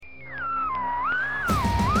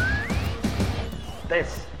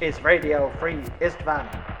This is Radio Free Isstvan.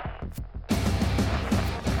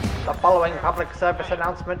 The following public service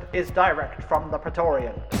announcement is direct from the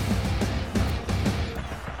Praetorian.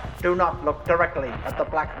 Do not look directly at the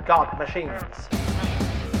Black God machines.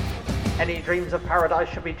 Any dreams of paradise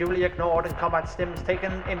should be duly ignored and combat stims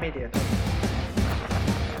taken immediately.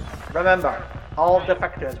 Remember, all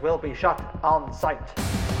defectors will be shot on sight.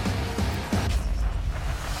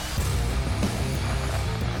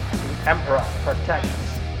 The Emperor protects.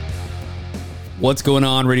 What's going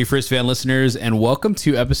on, Radio Free Isstvan listeners, and welcome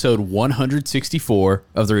to episode 164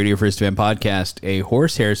 of the Radio Free Isstvan podcast, a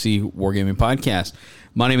Horus Heresy wargaming podcast.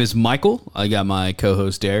 My name is Michael. I got my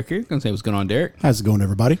co-host Derek here. Gonna say what's going on, Derek. How's it going,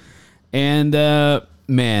 everybody? And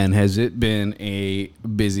man, has it been a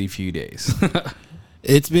busy few days.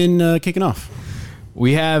 It's been kicking off.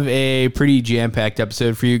 We have a pretty jam-packed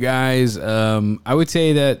episode for you guys. I would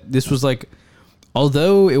say that this was like,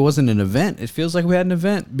 although it wasn't an event, it feels like we had an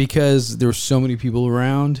event because there were so many people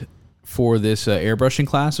around for this airbrushing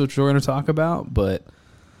class, which we're going to talk about. But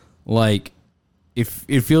like, it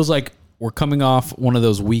feels like we're coming off one of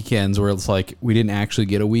those weekends where it's like we didn't actually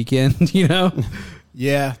get a weekend, you know?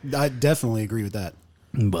 Yeah, I definitely agree with that.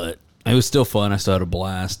 But it was still fun. I still had a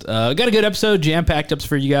blast. Got a good episode, jam-packed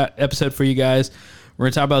episode for you guys. We're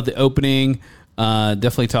going to talk about the opening.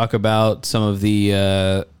 Definitely talk about some of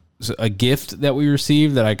the a gift that we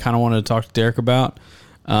received that I kind of wanted to talk to Derek about.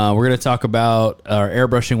 We're going to talk about our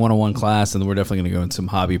airbrushing 101 class, and then we're definitely going to go into some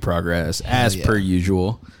hobby progress as per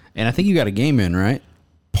usual. And I think you got a game in, right?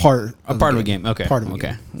 Part of a game. Okay. Part of a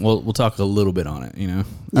okay. game. We'll talk a little bit on it. You know,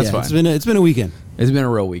 that's fine. It's been a weekend. It's been a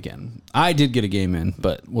real weekend. I did get a game in,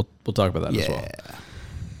 but we'll talk about that as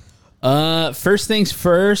well. First things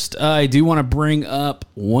first, I do want to bring up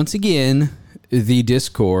once again the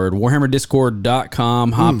Discord,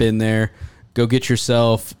 WarhammerDiscord.com. Hop in there, go get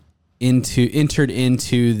yourself entered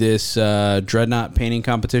into this Dreadnought painting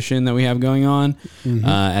competition that we have going on.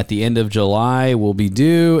 At the end of July will be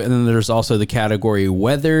due, and then there's also the category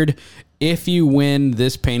Weathered. If you win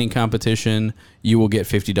this painting competition, you will get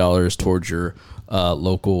 $50 towards your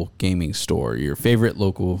local gaming store, your favorite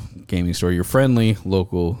local gaming store, your friendly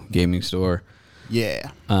local gaming store. Yeah.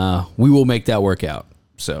 We will make that work out.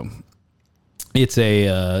 So it's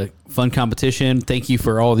a fun competition. Thank you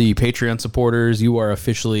for all the Patreon supporters. You are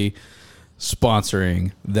officially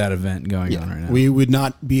sponsoring that event going on right now. We would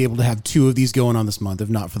not be able to have two of these going on this month if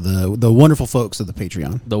not for the wonderful folks of the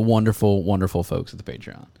Patreon. The wonderful, wonderful folks at the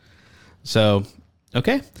Patreon. So,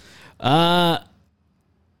 okay.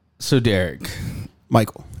 So Derek.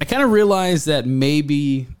 Michael. I kind of realized that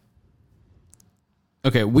maybe...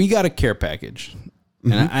 Okay, we got a care package.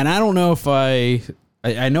 And I don't know if I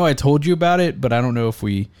know I told you about it, but I don't know if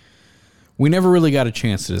we never really got a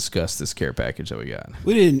chance to discuss this care package that we got.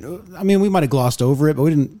 We didn't... I mean, we might have glossed over it, but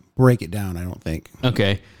we didn't break it down, I don't think.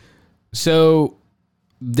 Okay. So,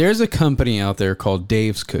 there's a company out there called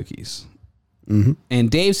Dave's Cookies. And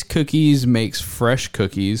Dave's Cookies makes fresh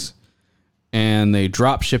cookies, and they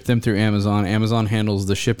drop ship them through Amazon. Amazon handles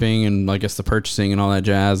the shipping and I guess the purchasing and all that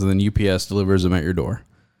jazz, and then UPS delivers them at your door.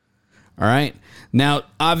 All right. Now,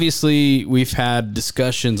 obviously, we've had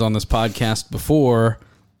discussions on this podcast before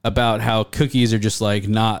about how cookies are just like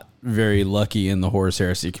not very lucky in the Horus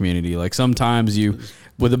Heresy community. Like sometimes you,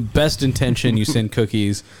 with the best intention, you send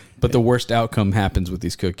cookies, but the worst outcome happens with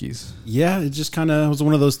these cookies. Yeah, it just kind of was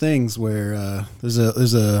one of those things where there's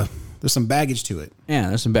some baggage to it. Yeah,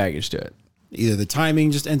 there's some baggage to it. Either the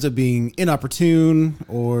timing just ends up being inopportune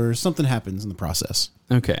or something happens in the process.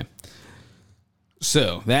 Okay.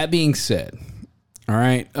 So, that being said, all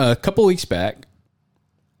right, a couple weeks back,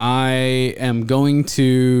 I am going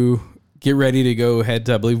to get ready to go head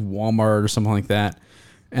to, I believe, Walmart or something like that,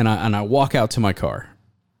 and I walk out to my car.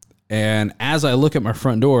 And as I look at my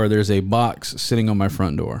front door, there's a box sitting on my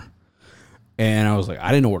front door. And I was like,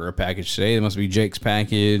 I didn't order a package today. It must be Jake's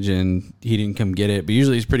package, and he didn't come get it. But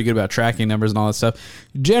usually he's pretty good about tracking numbers and all that stuff.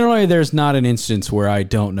 Generally, there's not an instance where I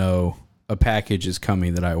don't know a package is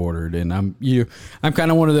coming that I ordered. And I'm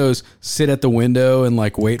kind of one of those sit at the window and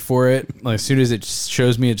like wait for it. Like as soon as it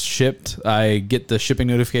shows me it's shipped, I get the shipping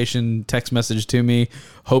notification text message to me,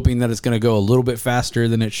 hoping that it's going to go a little bit faster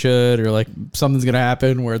than it should, or like something's going to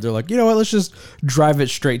happen where they're like, you know what, let's just drive it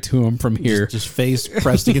straight to them from here. Just face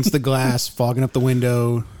pressed against the glass, fogging up the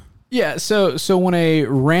window. Yeah. So when a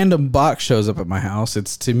random box shows up at my house,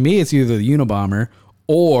 to me, it's either the Unabomber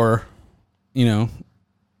or, you know,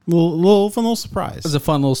 fun little surprise. It's a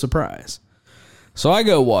fun little surprise. So I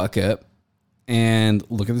go walk up and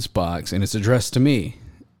look at this box, and it's addressed to me.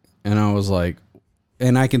 And I was like,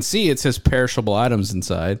 and I can see it says perishable items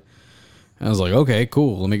inside. I was like, okay,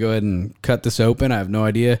 cool. Let me go ahead and cut this open. I have no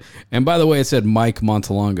idea. And by the way, it said Mike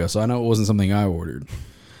Montalongo, so I know it wasn't something I ordered.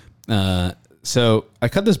 So I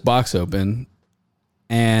cut this box open,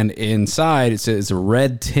 and inside it says a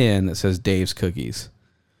red tin that says Dave's Cookies.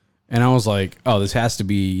 And I was like, oh, this has to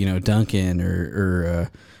be, Duncan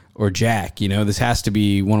or Jack. This has to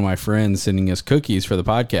be one of my friends sending us cookies for the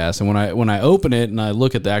podcast. And when I open it and I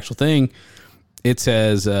look at the actual thing, it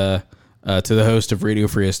says to the host of Radio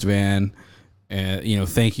Free Isstvan,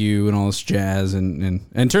 thank you and all this jazz. And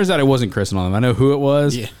it turns out it wasn't Chris and all them. I know who it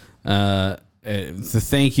was. Yeah. The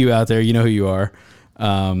thank you out there. You know who you are.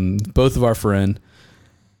 Both of our friend.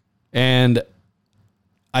 And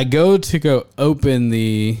I go open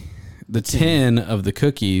the tin of the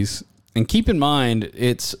cookies, and keep in mind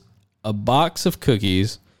it's a box of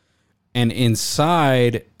cookies, and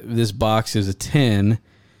inside this box is a tin,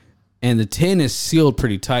 and the tin is sealed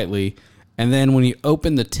pretty tightly. And then when you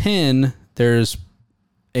open the tin, there's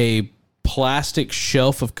a plastic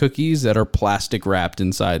shelf of cookies that are plastic wrapped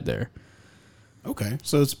inside there. Okay,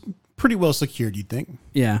 so it's pretty well secured, you'd think.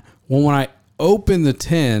 Yeah. Well, when I open the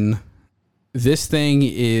tin, this thing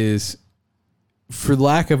is, for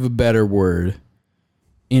lack of a better word,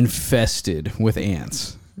 infested with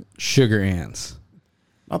ants, sugar ants.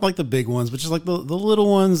 Not like the big ones, but just like the little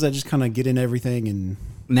ones that just kind of get in everything. And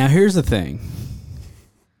now here's the thing.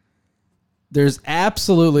 There's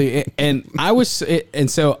absolutely,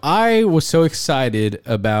 so I was so excited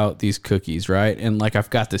about these cookies, right? And like I've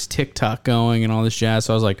got this TikTok going and all this jazz.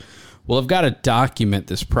 So I was like, well, I've got to document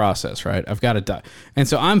this process, right? And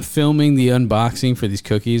so I'm filming the unboxing for these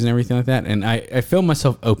cookies and everything like that. And I film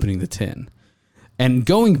myself opening the tin and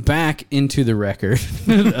going back into the record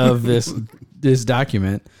of this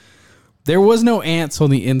document. There was no ants on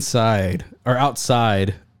the inside or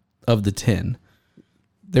outside of the tin.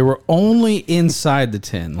 They were only inside the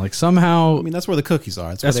tin. Like somehow, I mean, that's where the cookies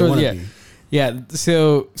are. That's where they want to be. Yeah.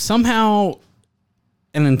 So somehow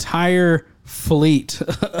an entire fleet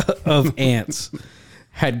of ants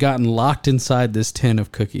had gotten locked inside this tin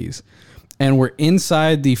of cookies and were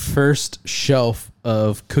inside the first shelf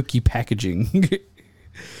of cookie packaging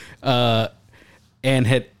and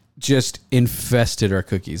had just infested our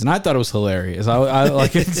cookies. And I thought it was hilarious. I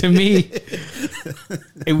like it. To me,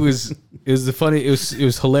 it was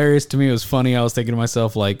hilarious to me. It was funny. I was thinking to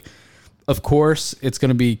myself, like, of course it's going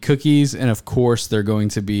to be cookies, and of course they're going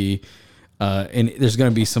to be and there's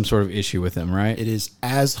going to be some sort of issue with them, right? It is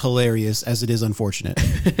as hilarious as it is unfortunate.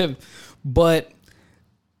 But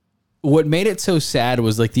what made it so sad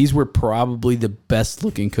was like these were probably the best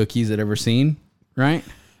looking cookies I'd ever seen, right?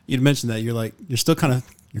 You'd mentioned that. You're still kind of,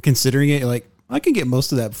 you're considering it. You're like, I can get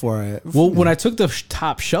most of that before when I took the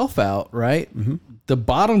top shelf out, right? Mm-hmm. The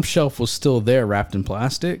bottom shelf was still there wrapped in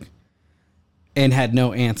plastic and had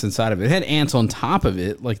no ants inside of it. It had ants on top of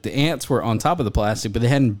it. Like the ants were on top of the plastic, but they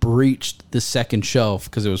hadn't breached the second shelf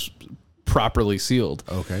because it was properly sealed.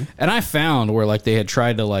 Okay. And I found where like they had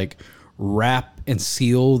tried to like wrap and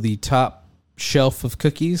seal the top shelf of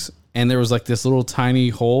cookies, and there was like this little tiny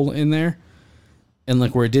hole in there, and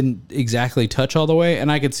like where it didn't exactly touch all the way, and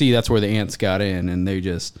I could see that's where the ants got in, and they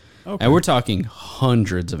just, okay. And we're talking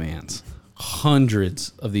hundreds of ants,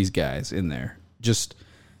 hundreds of these guys in there, just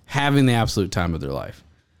having the absolute time of their life.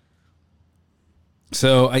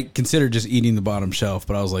 So I considered just eating the bottom shelf,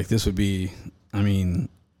 but I was like, this would be, I mean,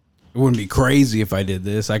 it wouldn't be crazy if I did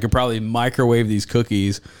this. I could probably microwave these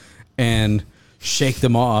cookies and shake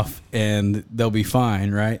them off and they'll be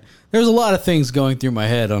fine, right? There's a lot of things going through my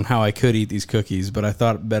head on how I could eat these cookies, but I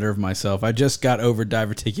thought better of myself. I just got over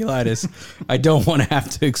diverticulitis. I don't want to have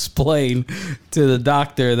to explain to the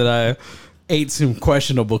doctor that I ate some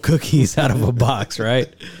questionable cookies out of a box,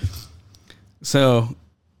 right? So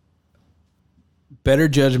better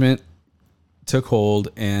judgment took hold,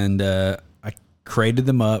 and I crated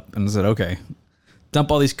them up and said, okay,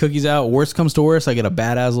 dump all these cookies out. Worst comes to worst, I get a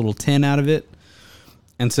badass little tin out of it.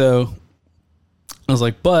 And so I was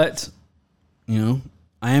like, but, you know,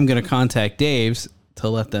 I am going to contact Dave's to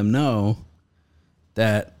let them know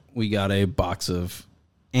that we got a box of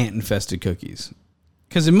ant-infested cookies.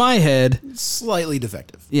 Because in my head... Slightly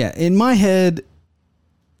defective. Yeah, in my head,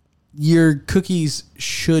 your cookies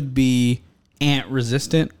should be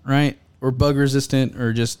ant-resistant, right? Or bug-resistant,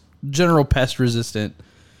 or just general pest-resistant.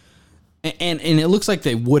 And it looks like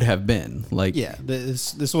they would have been. Like, yeah,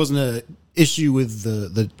 this wasn't an issue with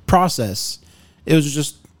the process. It was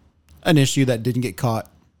just an issue that didn't get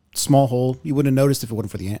caught. Small hole. You wouldn't have noticed if it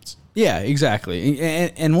wasn't for the ants. Yeah, exactly.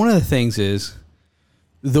 And one of the things is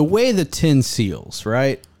the way the tin seals,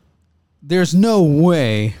 right? There's no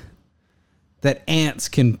way that ants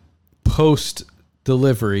can post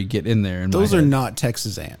delivery get in there. Those are not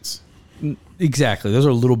Texas ants. Exactly. Those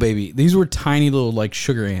are little baby. These were tiny little like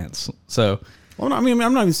sugar ants. So, well, I mean,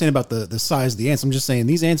 I'm not even saying about the size of the ants. I'm just saying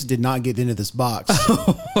these ants did not get into this box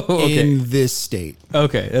in this state.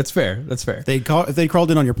 Okay, that's fair. That's fair. If they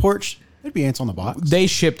crawled in on your porch, there'd be ants on the box. They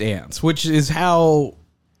shipped ants, which is how.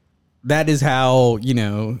 That is how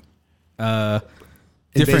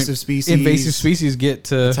invasive species get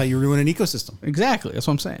to. That's how you ruin an ecosystem. Exactly. That's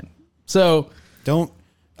what I'm saying. So don't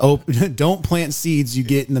plant seeds you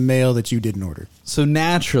get in the mail that you didn't order. So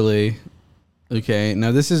naturally, okay.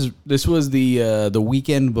 Now this was the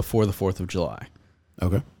weekend before the 4th of July.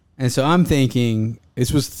 Okay. And so I'm thinking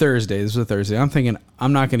this was Thursday. I'm thinking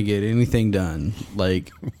I'm not going to get anything done.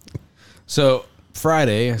 Like, so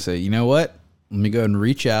Friday I say, you know what? Let me go ahead and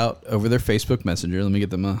reach out over their Facebook Messenger. Let me get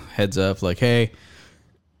them a heads up. Like, hey,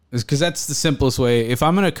 because that's the simplest way. If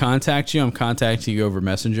I'm going to contact you, I'm contacting you over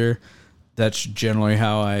Messenger. That's generally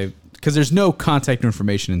how because there's no contact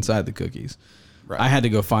information inside the cookies. Right. I had to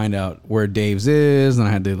go find out where Dave's is, and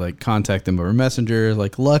I had to like contact them over Messenger.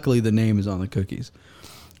 Like, luckily the name is on the cookies,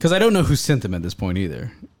 because I don't know who sent them at this point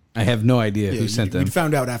either. I have no idea who sent them. You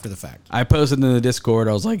found out after the fact. I posted in the Discord.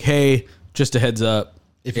 I was like, hey, just a heads up.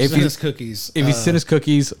 If you send us cookies, you send us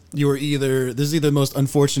cookies, you are this is either the most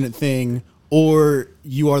unfortunate thing, or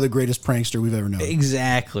you are the greatest prankster we've ever known.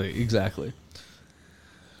 Exactly.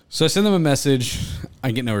 So I send them a message.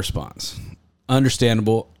 I get no response.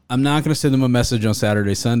 Understandable. I'm not going to send them a message on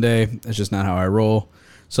Saturday, Sunday. That's just not how I roll.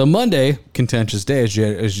 So Monday, contentious day,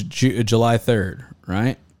 is July 3rd,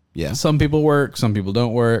 right? Yeah. Some people work. Some people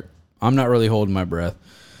don't work. I'm not really holding my breath.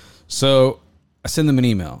 So I send them an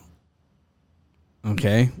email.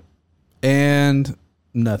 Okay. And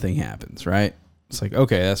nothing happens, right? It's like,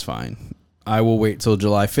 okay, that's fine. I will wait till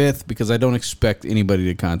July 5th because I don't expect anybody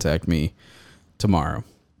to contact me tomorrow.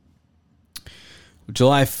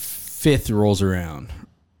 July 5th rolls around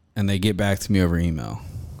and they get back to me over email.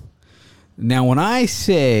 Now, when I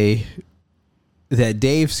say that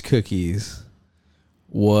Dave's Cookies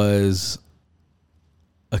was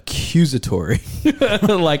accusatory,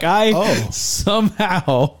 like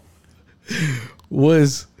somehow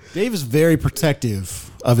was... Dave is very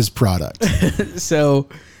protective of his product. So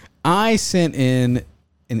I sent in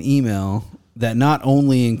an email that not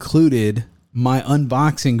only included my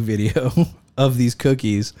unboxing video of these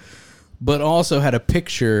cookies, but also had a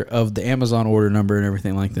picture of the Amazon order number and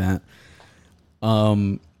everything like that.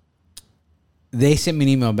 They sent me an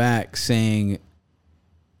email back saying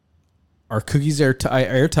our cookies are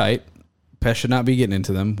airtight. Pest should not be getting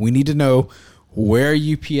into them. We need to know where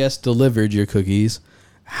UPS delivered your cookies,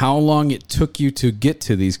 how long it took you to get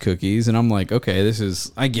to these cookies. And I'm like, okay,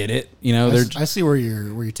 I get it. You know, I see where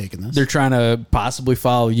you're taking this. They're trying to possibly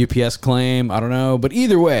file a UPS claim. I don't know. But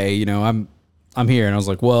either way, you know, I'm here. And I was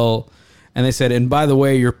like, well, and they said, and by the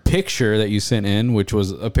way, your picture that you sent in, which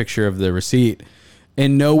was a picture of the receipt,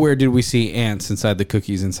 and nowhere did we see ants inside the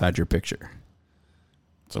cookies inside your picture.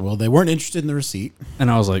 So, well, they weren't interested in the receipt. And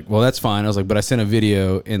I was like, well, that's fine. I was like, but I sent a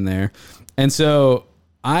video in there. And so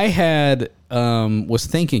I had, was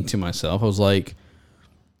thinking to myself, I was like,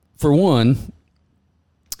 for one,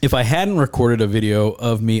 if I hadn't recorded a video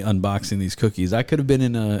of me unboxing these cookies, I could have been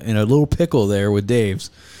in a little pickle there with Dave's,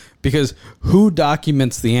 because who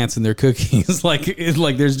documents the ants in their cookies?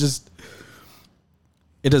 There's just,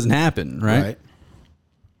 it doesn't happen. Right.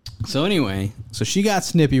 So anyway, so she got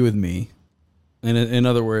snippy with me. In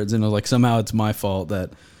other words, like somehow it's my fault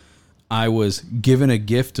that I was given a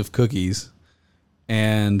gift of cookies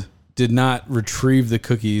and did not retrieve the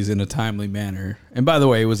cookies in a timely manner. And by the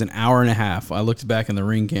way, it was an hour and a half. I looked back in the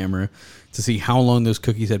Ring camera to see how long those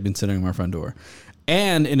cookies had been sitting on my front door.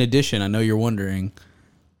 And in addition, I know you're wondering,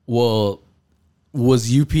 well,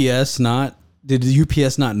 did UPS not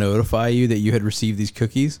notify you that you had received these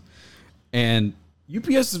cookies? And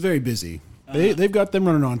UPS is very busy. They've got them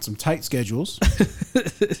running on some tight schedules.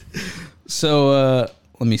 So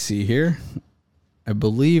let me see here. I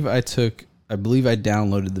believe I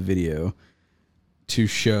downloaded the video to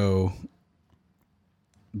show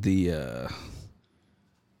the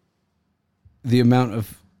amount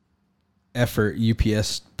of effort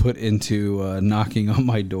UPS put into knocking on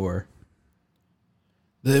my door.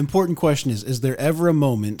 The important question is there ever a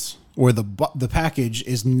moment where the package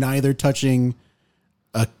is neither touching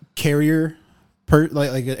a carrier,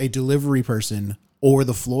 like a delivery person, or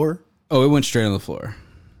the floor? Oh, it went straight on the floor.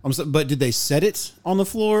 But did they set it on the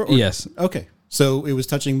floor? Yes. Okay. So it was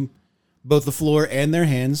touching both the floor and their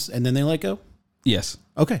hands, and then they let go? Yes.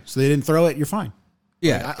 Okay. So they didn't throw it. You're fine.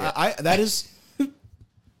 Yeah. That is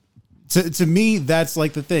To me, that's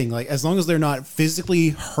like the thing. Like, as long as they're not physically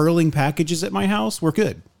hurling packages at my house, we're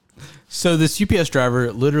good. So this UPS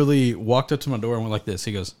driver literally walked up to my door and went like this.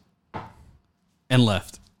 He goes, and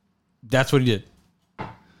left. That's what he did.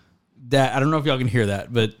 That, I don't know if y'all can hear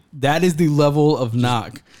that, but that is the level of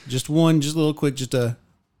knock. Just a little quick, just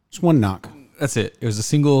one knock. That's it. It was a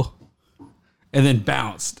single, and then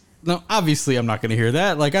bounced. No, obviously I'm not going to hear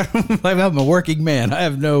that. Like I'm a working man.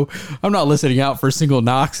 I'm not listening out for single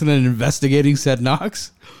knocks and then investigating said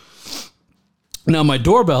knocks. Now my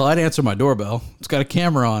doorbell, I'd answer my doorbell. It's got a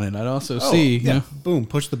camera on it. I'd also see. Yeah. You know, boom,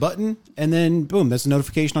 push the button, and then boom, that's a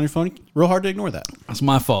notification on your phone. Real hard to ignore that. That's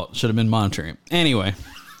my fault. Should have been monitoring. Anyway,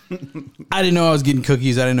 I didn't know I was getting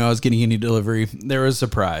cookies. I didn't know I was getting any delivery. There was a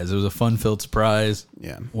surprise. It was a fun-filled surprise.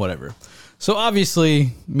 Yeah. Whatever. So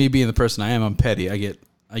obviously, me being the person I am, I'm petty. I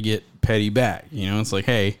get petty back. You know, it's like,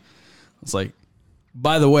 hey, it's like,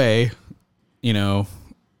 by the way, you know,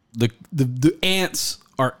 the ants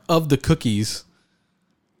are of the cookies.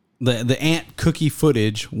 The ant cookie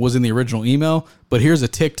footage was in the original email, but here's a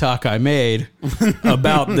TikTok I made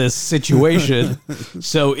about this situation.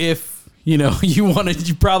 So if, you know, you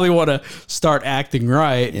probably want to start acting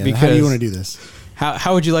right. Yeah, because how do you want to do this?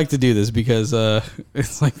 How would you like to do this? Because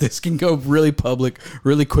it's like this can go really public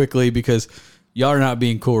really quickly because y'all are not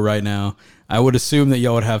being cool right now. I would assume that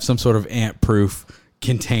y'all would have some sort of ant-proof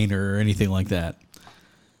container or anything like that.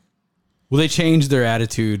 Well, they changed their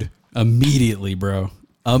attitude immediately, bro.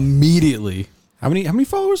 Immediately. How many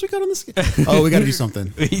followers we got on this? Oh, we got to do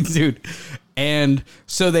something. Dude. And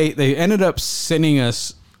so they ended up sending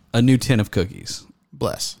us a new tin of cookies.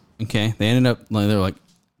 Bless. Okay. They're like,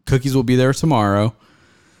 cookies will be there tomorrow.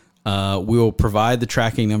 We will provide the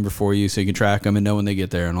tracking number for you so you can track them and know when they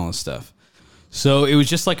get there and all this stuff. So it was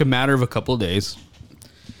just like a matter of a couple of days.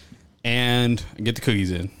 And I get the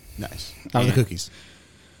cookies in. Nice. How are the cookies?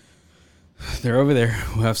 They're over there.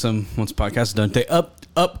 We'll have some once the podcast is done. They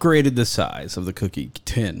upgraded the size of the cookie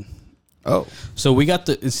tin. Oh. So we got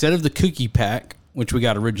instead of the cookie pack, which we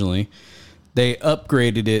got originally, they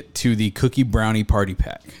upgraded it to the cookie brownie party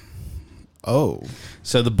pack. Oh.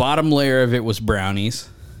 So the bottom layer of it was brownies,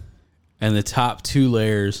 and the top two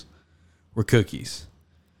layers were cookies.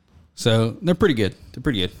 So they're pretty good.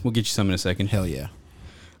 We'll get you some in a second. Hell yeah.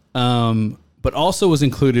 But also was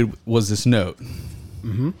included was this note.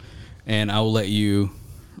 Mm-hmm. And I will let you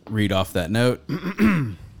read off that note.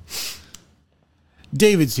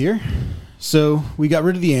 David's here. So we got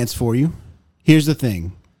rid of the ants for you. Here's the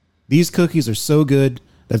thing. These cookies are so good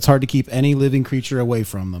that it's hard to keep any living creature away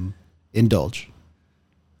from them. Indulge.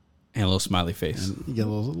 And a little smiley face. And you get a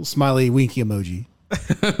little smiley winky emoji.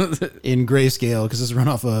 In grayscale because it's run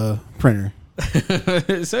off a printer.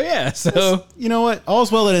 So you know what?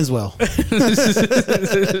 All's well that ends well.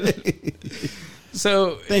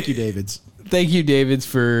 So thank you, Davids. Thank you, Davids,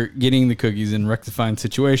 for getting the cookies and rectifying the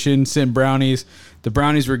situation. Send brownies. The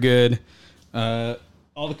brownies were good.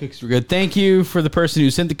 All the cookies were good. Thank you for the person who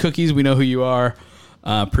sent the cookies. We know who you are.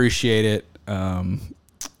 Appreciate it.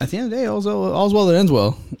 At the end of the day, all's well that ends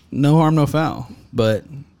well. No harm, no foul. But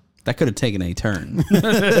that could have taken a turn.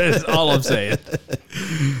 That's all I'm saying.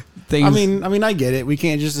 I mean, I get it. We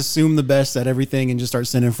can't just assume the best at everything and just start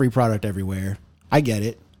sending free product everywhere. I get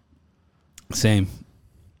it. Same.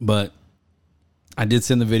 But I did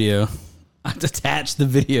send the video. I've attached the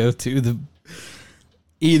video to the...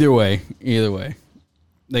 Either way.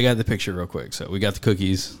 They got the picture real quick. So we got the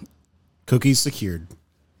cookies. Cookies secured.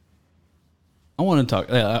 I wanted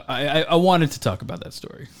to talk about that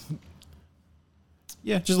story.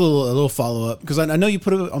 Yeah, just a little follow up because I know you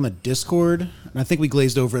put it on the Discord, and I think we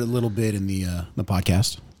glazed over it a little bit in the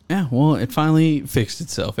podcast. Yeah, well, it finally fixed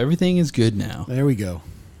itself. Everything is good now. There we go.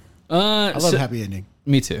 I love a happy ending.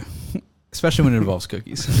 Me too, especially when it involves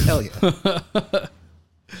cookies. Hell yeah.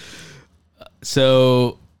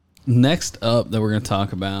 So next up that we're going to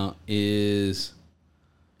talk about is,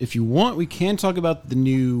 if you want, we can talk about the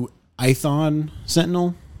new Isstvan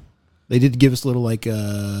Sentinel. They did give us a little like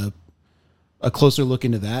a closer look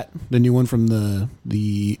into that. The new one from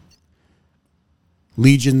the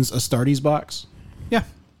Legions Astartes box. Yeah.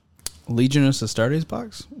 Legion Astartes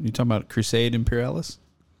box? You talking about Crusade Imperialis?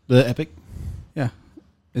 The epic? Yeah.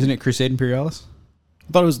 Isn't it Crusade Imperialis?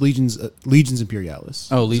 I thought it was Legions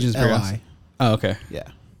Imperialis. Oh, Legions Imperialis. LI. Oh, okay. Yeah.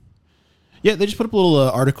 Yeah, they just put up a little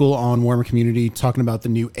article on Warhammer Community talking about the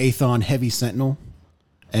new Aethon Heavy Sentinel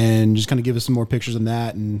and just kind of give us some more pictures on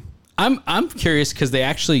that. And I'm curious because they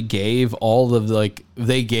actually gave all of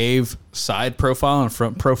they gave side profile and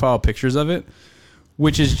front profile pictures of it,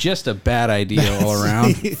 which is just a bad idea all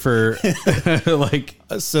around for like.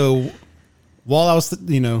 So while I was,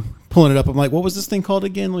 pulling it up, I'm like, what was this thing called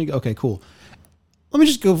again? Like, okay, cool. Let me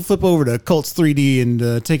just go flip over to Cults 3D and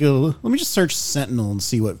let me just search Sentinel and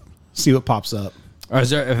see what pops up. Have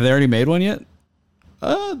they already made one yet?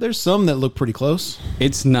 There's some that look pretty close.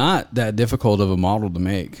 It's not that difficult of a model to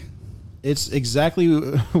make. It's exactly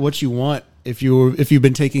what you want if you've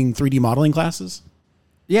been taking 3D modeling classes.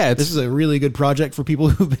 Yeah, This is a really good project for people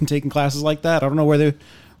who've been taking classes like that. I don't know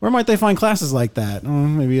where might they find classes like that?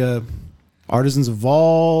 Maybe Artisans of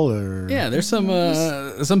Vol or there's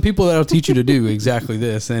some people that'll teach you to do exactly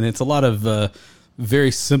this, and it's a lot of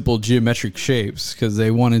very simple geometric shapes because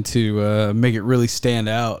they wanted to make it really stand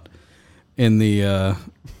out in the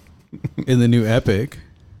new Epic.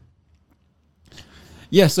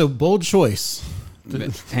 Yeah, so bold choice.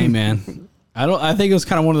 Hey man, I think it was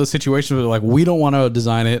kind of one of those situations where like we don't want to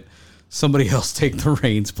design it. Somebody else take the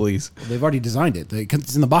reins, please. Well, they've already designed it.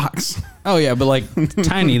 It's in the box. Oh yeah, but like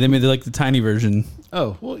tiny. They made like the tiny version.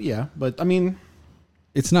 Oh well, yeah, but I mean,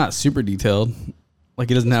 it's not super detailed.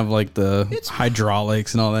 Like it doesn't have like the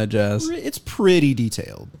hydraulics and all that jazz. It's pretty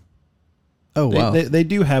detailed. Oh wow, they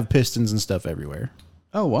do have pistons and stuff everywhere.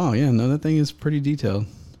 Oh wow, yeah, no, that thing is pretty detailed.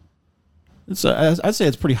 It's I'd say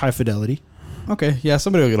it's pretty high fidelity. Okay, yeah,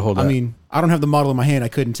 somebody will get a hold of it. I mean, I don't have the model in my hand. I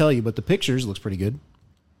couldn't tell you, but the pictures looks pretty good.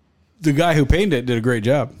 The guy who painted it did a great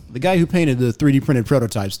job. The guy who painted the 3D printed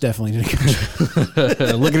prototypes definitely did a good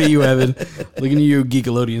job. Looking at you, Evan. Looking at you,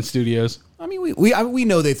 Geekolodian Studios. I mean, we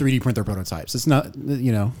know they 3D print their prototypes. It's not,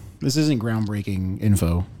 this isn't groundbreaking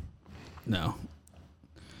info. No.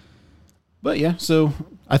 But yeah, so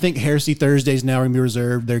I think Heresy Thursdays now are going to be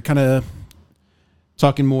reserved. They're kind of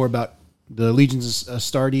talking more about the Legions of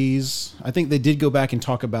Astartes. I think they did go back and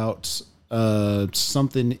talk about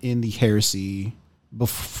something in the Heresy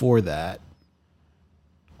before that.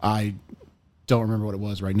 I don't remember what it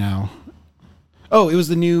was right now. Oh, it was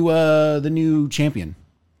the new champion.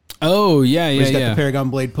 Oh, yeah. He's got the Paragon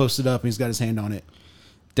blade posted up and he's got his hand on it.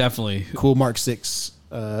 Definitely. Cool Mark 6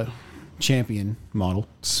 champion model.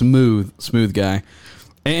 Smooth guy.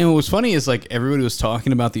 And what was funny is like everybody was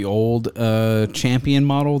talking about the old champion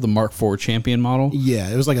model, the Mark IV champion model. Yeah,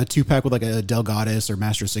 it was like a 2-pack with like a Delgadis or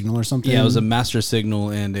Master Signal or something. Yeah, it was a Master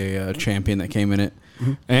Signal and a champion that came in it.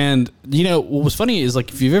 Mm-hmm. And what was funny is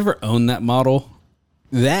like if you've ever owned that model,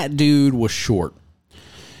 that dude was short.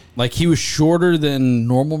 Like he was shorter than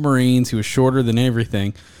normal Marines. He was shorter than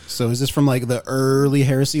everything. So is this from like the early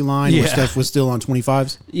Heresy line where stuff was still on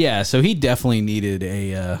 25s? Yeah, so he definitely needed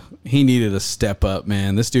a step up,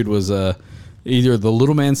 man. This dude was either the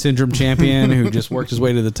little man syndrome champion who just worked his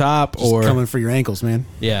way to the top, or coming for your ankles, man.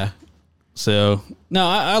 Yeah. So no,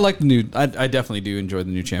 I like the new. I definitely do enjoy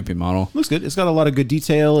the new champion model. Looks good. It's got a lot of good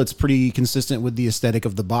detail. It's pretty consistent with the aesthetic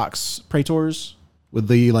of the box Praetors, with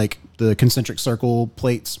the concentric circle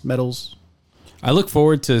plates, medals. I look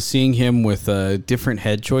forward to seeing him with different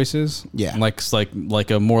head choices. Yeah, like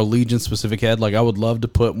a more Legion specific head. Like I would love to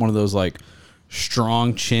put one of those like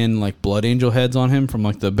strong chin like Blood Angel heads on him from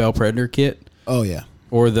like the Bell Predator kit. Oh yeah,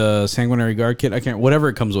 or the Sanguinary Guard kit. I can't whatever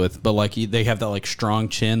it comes with, but like they have that like strong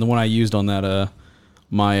chin. The one I used on that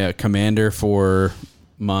my commander for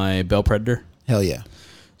my Bell Predator. Hell yeah.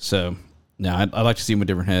 So no, I'd like to see him with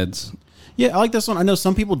different heads. Yeah, I like this one. I know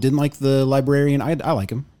some people didn't like the Librarian. I like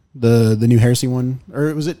him. The new Heresy one,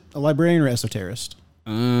 or was it a Librarian or Esoterist?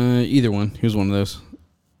 Either one. He was one of those.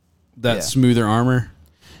 That smoother armor.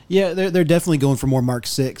 Yeah, they're definitely going for more Mark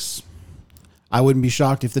 6. I wouldn't be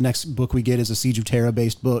shocked if the next book we get is a Siege of Terra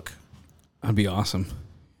based book. That'd be awesome.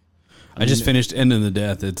 I just finished End of the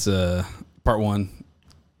Death. It's part 1.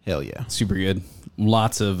 Hell yeah, super good.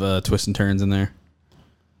 Lots of twists and turns in there.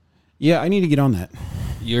 Yeah, I need to get on that.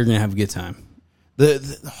 You're gonna have a good time.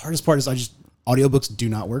 The hardest part is audiobooks do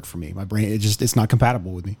not work for me. My brain, it's not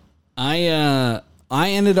compatible with me. I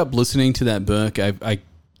ended up listening to that book. I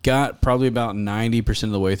got probably about 90%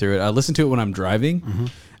 of the way through it. I listened to it when I'm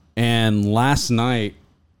driving, and last night,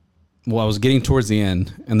 I was getting towards the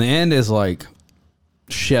end, and the end is like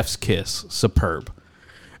chef's kiss, superb.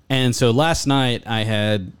 And so last night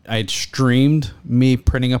I'd streamed me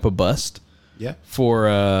printing up a bust. Yeah.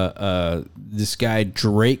 For this guy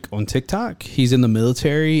Drake on TikTok. He's in the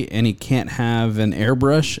military and he can't have an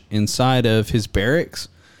airbrush inside of his barracks.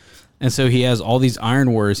 And so he has all these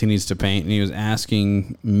Iron Warriors he needs to paint, and he was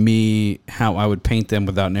asking me how I would paint them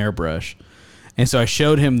without an airbrush. And so I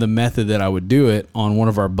showed him the method that I would do it on one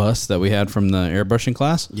of our busts that we had from the airbrushing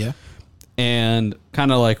class. Yeah. And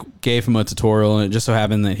kind of like gave him a tutorial, and it just so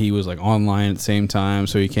happened that he was like online at the same time,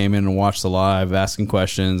 so he came in and watched the live, asking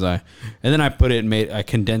questions. And then I put it and I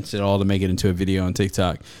condensed it all to make it into a video on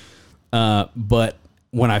TikTok. But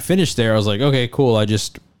when I finished there, I was like, okay, cool. I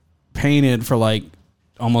just painted for like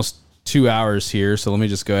almost 2 hours here, so let me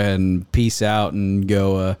just go ahead and peace out and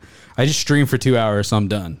go. I just streamed for 2 hours, so I'm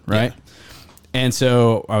done, right? Yeah. And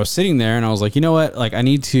so I was sitting there, and I was like, you know what? Like, I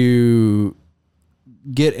need to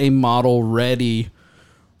get a model ready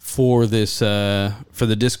for this for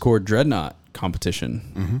the Discord Dreadnought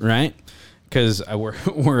competition, right? Because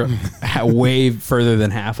we're way further than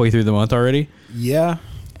halfway through the month already. Yeah,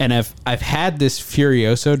 and I've had this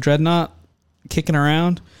Furioso Dreadnought kicking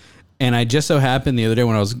around. And I just so happened the other day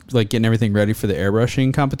when I was like getting everything ready for the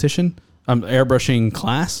airbrushing competition, airbrushing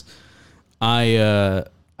class, I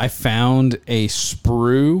found a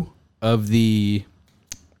sprue of the,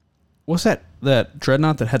 what's that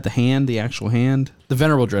Dreadnought that had the hand, the actual hand, the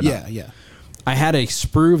Venerable Dreadnought. Yeah. I had a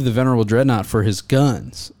sprue of the Venerable Dreadnought for his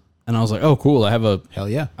guns, and I was like, oh cool, I have a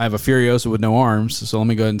Furiosa with no arms, so let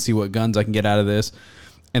me go ahead and see what guns I can get out of this.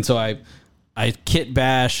 And so I kit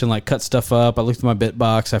bash and like cut stuff up. I looked at my bit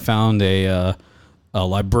box. I found a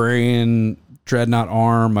Librarian Dreadnought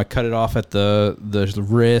arm. I cut it off at the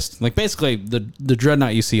wrist. Like basically the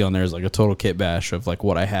Dreadnought you see on there is like a total kit bash of like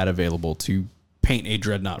what I had available to paint a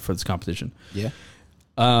Dreadnought for this competition. Yeah.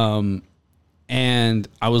 And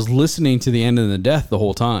I was listening to the End of the Death the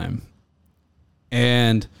whole time,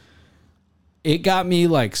 and it got me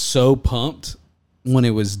like so pumped when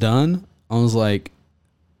it was done. I was like,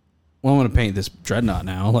 well, I'm going to paint this Dreadnought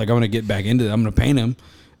now. Like, I'm going to get back into it. I'm going to paint him.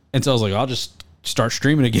 And so I was like, I'll just start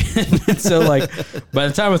streaming again. And so, like, by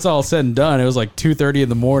the time it's all said and done, it was like 2:30 in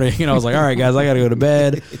the morning. And I was like, all right, guys, I got to go to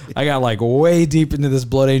bed. I got, like, way deep into this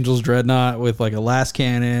Blood Angels Dreadnought with, like, a last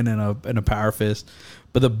cannon and a power fist.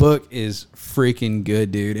 But the book is freaking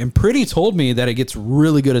good, dude. And Pretty told me that it gets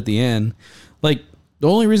really good at the end. Like, the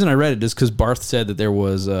only reason I read it is because Barth said that there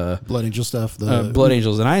was Blood Angel stuff. Blood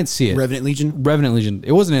Angels, and I didn't see it. Revenant Legion? Revenant Legion.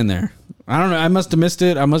 It wasn't in there. I don't know. I must have missed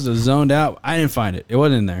it. I must have zoned out. I didn't find it. It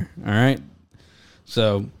wasn't in there. All right.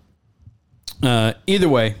 So, either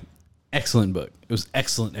way, excellent book. It was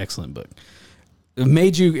excellent book. It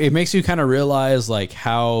makes you kind of realize like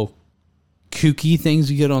how kooky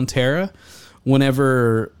things you get on Terra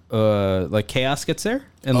whenever like Chaos gets there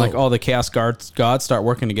and like all the Chaos gods start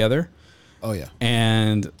working together. Oh, yeah.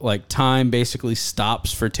 And, like, time basically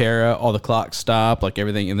stops for Terra. All the clocks stop, like,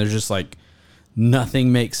 everything. And there's just, like,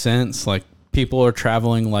 nothing makes sense. Like, people are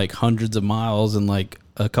traveling, like, hundreds of miles in, like,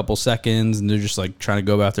 a couple seconds. And they're just, like, trying to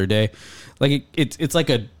go about their day. Like, it's like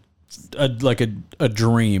a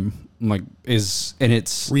dream. Like, and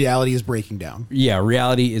it's... Reality is breaking down. Yeah,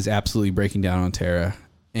 reality is absolutely breaking down on Terra.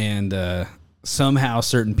 And somehow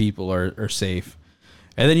certain people are safe.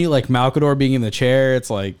 And then you, like, Malkador being in the chair. It's,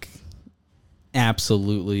 like...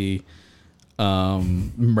 absolutely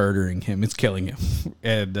murdering him. It's killing him.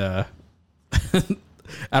 And I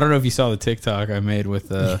don't know if you saw the TikTok I made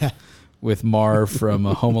with Marv from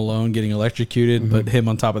Home Alone getting electrocuted, but him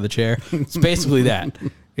on top of the chair. It's basically that.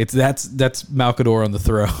 That's Malkador on the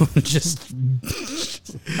throne. Just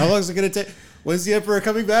how long is it going to take? When's the Emperor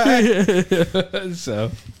coming back? So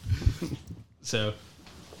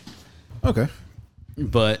okay.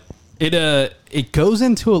 But it goes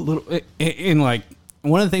into a little in like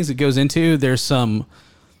one of the things it goes into.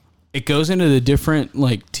 It goes into the different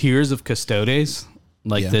like tiers of custodes,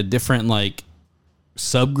 like the different like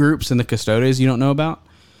subgroups in the custodes you don't know about.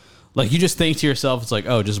 Like you just think to yourself, it's like,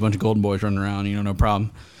 oh, just a bunch of golden boys running around, no problem.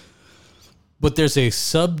 But there's a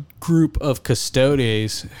subgroup of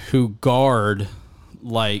custodes who guard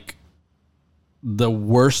like the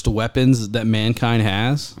worst weapons that mankind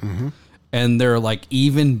has. Mm-hmm. And they're like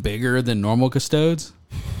even bigger than normal custodes,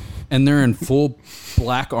 and they're in full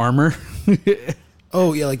black armor.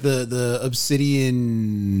 Oh yeah, like the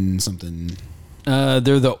obsidian something.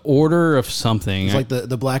 They're the Order of something. It's like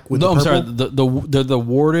the black with the purple? I'm sorry, they're the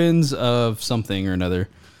Wardens of something or another.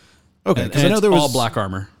 Okay, because I know there was all black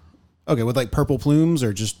armor. Okay, with like purple plumes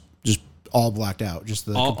or just all blacked out, just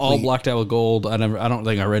the all blacked out with gold. I don't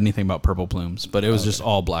think I read anything about purple plumes, but it was just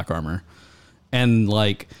all black armor, and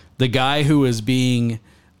like. The guy who was being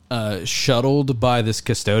shuttled by this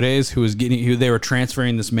custodes, who they were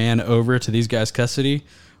transferring this man over to these guys' custody,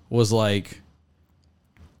 was like,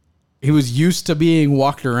 he was used to being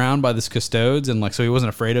walked around by this custodes, and like, so he wasn't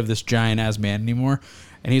afraid of this giant ass man anymore.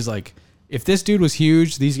 And he's like, if this dude was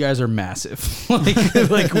huge, these guys are massive.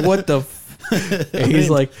 like what the?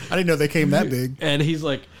 He's like, I didn't know they came that big. And he's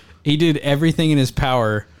like, he did everything in his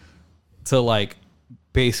power to like.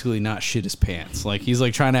 Basically not shit his pants. Like he's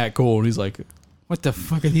like trying to act cool and he's like, what the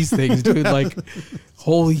fuck are these things, dude? Like,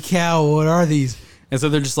 holy cow, what are these? And so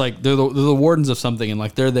they're just like, they're the wardens of something, and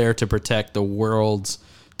like they're there to protect the world's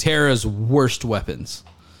Terra's worst weapons.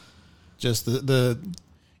 Just the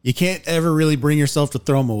You can't ever really bring yourself to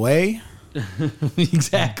throw them away.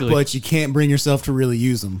 Exactly. But you can't bring yourself to really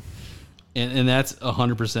use them. And that's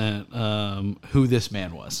 100% who this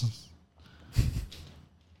man was.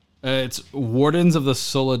 It's Wardens of the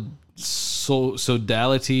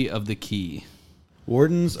Sodality of the Key.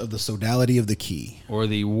 Wardens of the Sodality of the Key. Or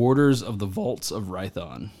the Warders of the Vaults of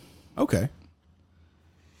Rython. Okay.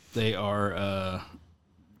 They are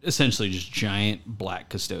essentially just giant black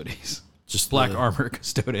custodes. Just black armor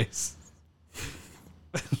custodes.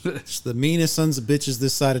 Just the meanest sons of bitches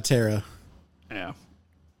this side of Terra. Yeah.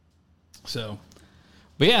 So,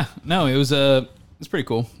 but yeah, no, it's pretty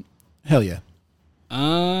cool. Hell yeah.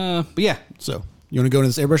 But yeah. So, you want to go into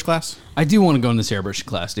this airbrush class? I do want to go in this airbrush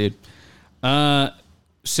class, dude.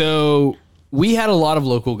 So we had a lot of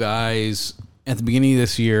local guys at the beginning of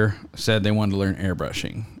this year said they wanted to learn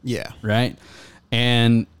airbrushing. Yeah. Right.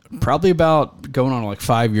 And probably about going on like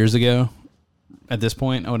 5 years ago at this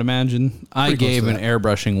point, I would imagine, I gave an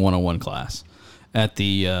airbrushing 101 class at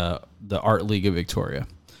the Art League of Victoria.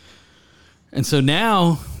 And so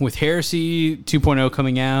now with Heresy 2.0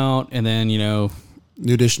 coming out, and then, new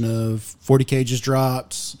edition of 40K just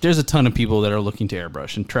dropped. There's a ton of people that are looking to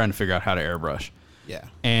airbrush and trying to figure out how to airbrush. Yeah.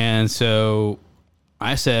 And so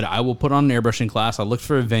I said, I will put on an airbrushing class. I looked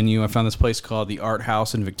for a venue. I found this place called the Art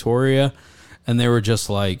House in Victoria. And they were just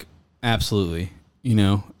like, absolutely,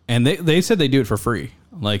 And they said they do it for free.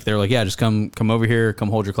 Like, they're like, yeah, just come over here, come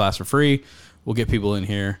hold your class for free. We'll get people in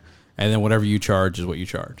here. And then whatever you charge is what you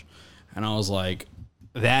charge. And I was like,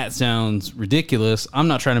 that sounds ridiculous. I'm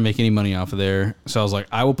not trying to make any money off of there. So I was like,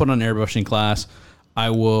 I will put on an airbrushing class. I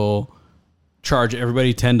will charge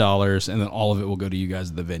everybody $10, and then all of it will go to you guys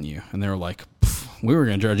at the venue. And they were like, we were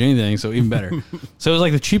going to charge anything, so even better. So it was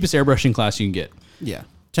like the cheapest airbrushing class you can get. Yeah.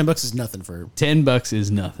 $10 is nothing for... $10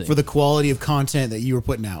 is nothing. For the quality of content that you were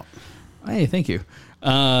putting out. Hey, thank you.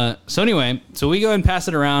 So anyway, so we go and pass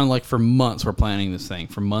it around. Like, for months, we're planning this thing.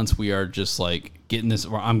 For months, we are just like getting this,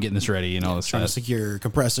 or I'm getting this ready and all this trying stuff. To secure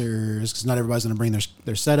compressors, because not everybody's going to bring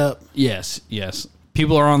their setup. Yes.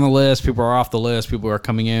 People are on the list. People are off the list. People are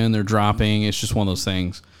coming in. They're dropping. It's just one of those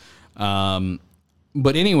things.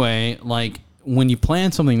 But anyway, like, when you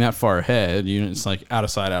plan something that far ahead, it's like out of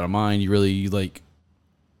sight, out of mind. You really like,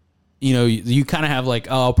 you kind of have like,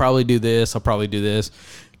 oh, I'll probably do this. I'll probably do this.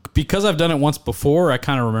 Because I've done it once before, I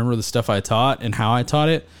kind of remember the stuff I taught and how I taught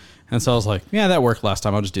it. And so I was like, yeah, that worked last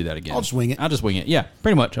time. I'll just do that again. I'll just wing it. Yeah,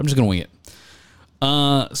 pretty much. I'm just going to wing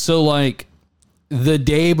it. So like the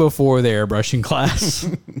day before the airbrushing class,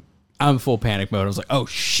 I'm full panic mode. I was like, oh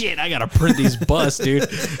shit, I got to print these busts, dude.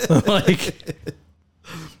 Like,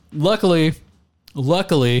 luckily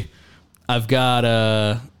I've got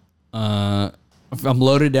I'm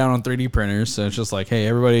loaded down on 3D printers, so it's just like, hey,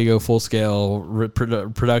 everybody go full scale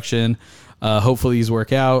production. Hopefully these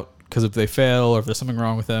work out, because if they fail or if there's something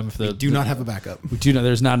wrong with them, if they do not have a backup. We do not.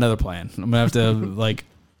 There's not another plan. I'm gonna have to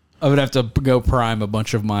I would have to go prime a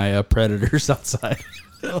bunch of my predators outside.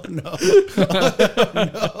 Oh no!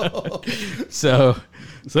 No. So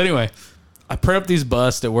anyway, I print up these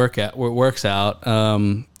busts. It works out.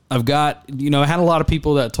 I've got I had a lot of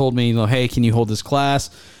people that told me, hey, can you hold this class?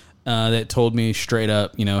 That told me straight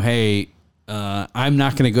up, hey, I'm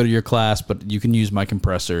not going to go to your class, but you can use my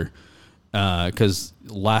compressor, because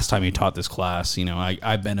last time you taught this class,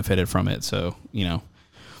 I benefited from it. So,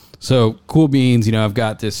 so cool beans, I've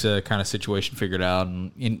got this kind of situation figured out,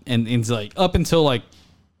 and it's like up until like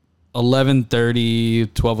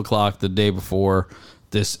 11:30, 12 o'clock the day before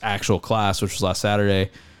this actual class, which was last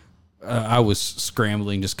Saturday, I was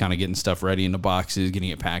scrambling, just kind of getting stuff ready in the boxes, getting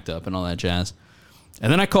it packed up and all that jazz.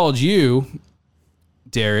 And then I called you,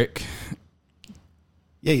 Derek.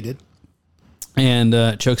 Yeah, you did. And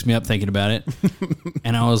it chokes me up thinking about it.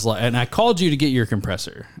 And I was like, and I called you to get your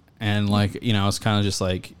compressor. And like, I was kind of just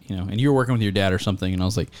like, and you were working with your dad or something. And I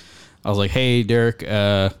was like, hey, Derek, for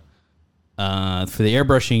the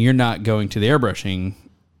airbrushing, you're not going to the airbrushing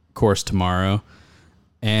course tomorrow.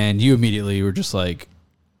 And you immediately were just like,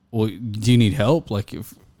 well, do you need help? Like,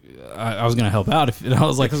 if I was going to help out. And I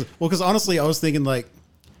was like, because honestly, I was thinking like,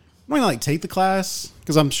 I'm not going to take the class,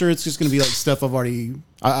 because I'm sure it's just going to be like stuff I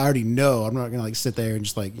already know. I'm not going to like sit there and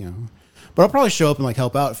just like, but I'll probably show up and like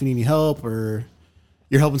help out if you need any help, or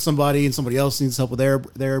you're helping somebody and somebody else needs help with their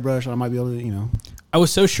airbrush. I might be able to, I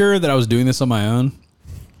was so sure that I was doing this on my own.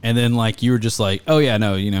 And then like, you were just like, oh yeah,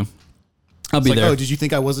 no, I'll be there. Oh, did you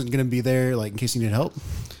think I wasn't going to be there, like in case you needed help?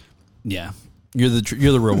 Yeah. You're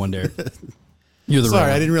the real one, Derek. You're the Sorry, real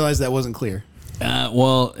one. I didn't realize that wasn't clear.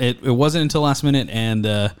 Well, it wasn't until last minute, and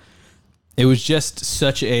it was just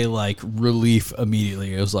such a like relief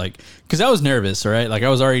immediately. It was like, because I was nervous, right? Like I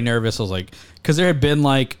was already nervous. I was like, because there had been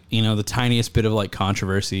like, you know, the tiniest bit of like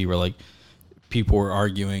controversy where like people were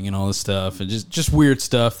arguing and all this stuff, and just weird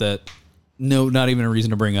stuff that not even a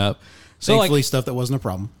reason to bring up. So Thankfully, like, stuff that wasn't a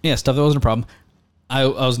problem. Yeah, stuff that wasn't a problem. I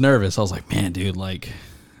was nervous. I was like, man, dude, like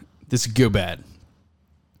this could go bad.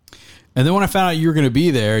 And then when I found out you were going to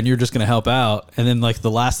be there and you were just going to help out, and then like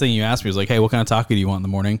the last thing you asked me was like, hey, what kind of taco do you want in the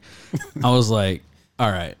morning? I was like,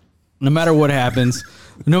 all right, no matter what happens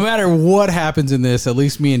in this, at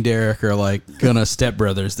least me and Derek are like gonna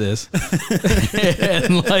stepbrothers this.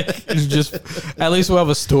 And like, just at least we'll have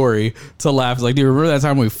a story to laugh. It's like, do you remember that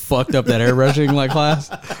time we fucked up that airbrushing like class?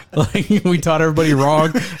 Like we taught everybody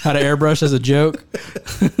wrong how to airbrush as a joke.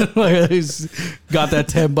 Like, I just got that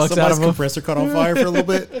 $10 out of Somebody's them. compressor caught on fire for a little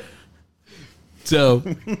bit. So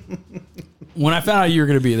when I found out you were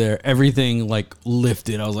going to be there, everything like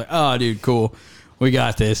lifted. I was like, oh, dude, cool. We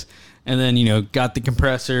got this. And then, you know, got the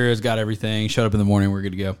compressors, got everything, showed up in the morning. We're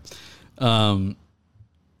good to go.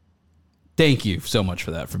 Thank you so much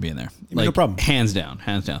for that, for being there. Like, no problem. Hands down.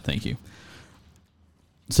 Thank you.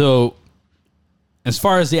 So as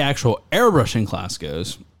far as the actual airbrushing class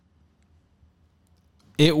goes,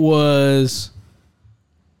 it was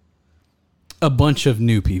a bunch of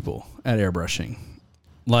new people at airbrushing.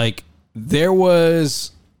 Like there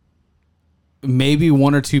was maybe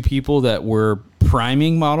one or two people that were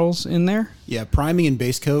priming models in there. Yeah, priming and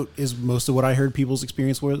base coat is most of what I heard people's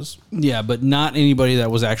experience was. Yeah, but not anybody that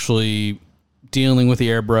was actually dealing with the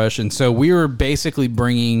airbrush. And so we were basically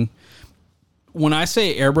bringing, when I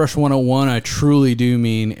say airbrush 101, I truly do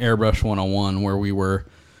mean airbrush 101, where we were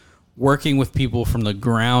working with people from the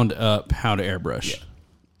ground up how to airbrush. Yeah.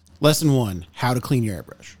 Lesson 1, how to clean your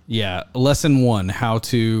airbrush. Yeah. Lesson 1, how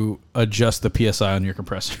to adjust the PSI on your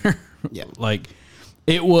compressor. Yeah. Like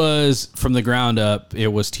it was from the ground up, it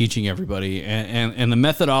was teaching everybody. And the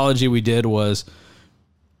methodology we did was,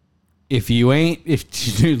 if you ain't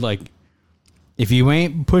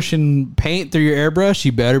pushing paint through your airbrush,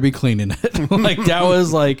 you better be cleaning it. Like that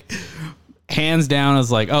was like hands down. I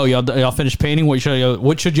was like, oh, y'all finished painting? What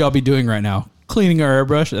should y'all be doing right now? Cleaning our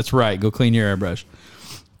airbrush? That's right. Go clean your airbrush.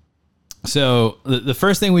 So the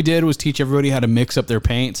first thing we did was teach everybody how to mix up their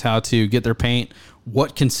paints, how to get their paint,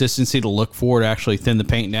 what consistency to look for to actually thin the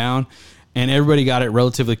paint down. And everybody got it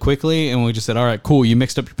relatively quickly. And we just said, all right, cool. You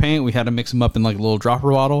mixed up your paint. We had to mix them up in like a little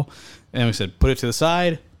dropper bottle. And we said, put it to the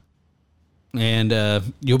side and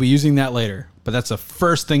you'll be using that later. But that's the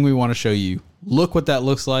first thing we want to show you. Look what that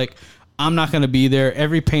looks like. I'm not going to be there.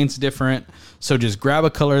 Every paint's different. So just grab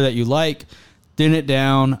a color that you like, thin it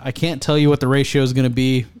down. I can't tell you what the ratio is going to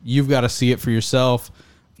be. You've got to see it for yourself.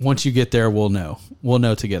 Once you get there, we'll know. We'll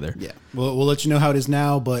know together. Yeah. We'll let you know how it is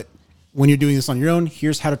now, but when you're doing this on your own,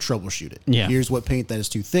 here's how to troubleshoot it. Yeah. Here's what paint that is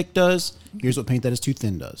too thick does. Here's what paint that is too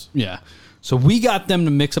thin does. Yeah. So we got them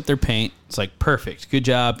to mix up their paint. It's like, perfect. Good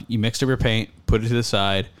job. You mixed up your paint, put it to the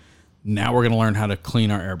side. Now we're going to learn how to clean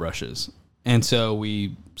our airbrushes. And so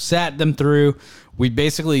we sat them through. We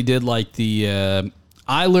basically did like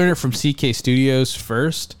I learned it from CK Studios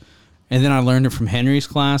first, and then I learned it from Henry's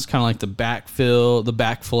class, kind of like the backfill, the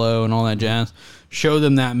backflow, and all that jazz. Showed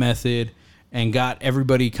them that method and got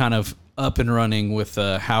everybody kind of up and running with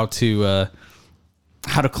how to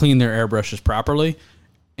clean their airbrushes properly.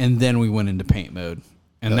 And then we went into paint mode,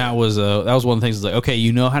 and that was one of the things. Like, okay,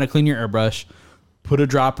 you know how to clean your airbrush. Put a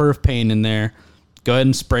dropper of paint in there. Go ahead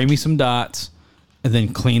and spray me some dots, and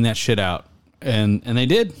then clean that shit out. And they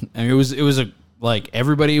did. I mean, it was like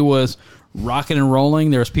everybody was rocking and rolling.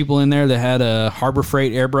 There was people in there that had Harbor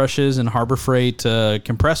Freight airbrushes and Harbor Freight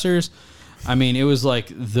compressors. I mean, it was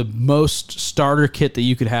like the most starter kit that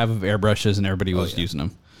you could have of airbrushes, and everybody was using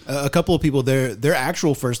them. A couple of people, their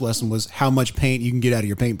actual first lesson was how much paint you can get out of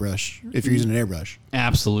your paintbrush if you're using an airbrush.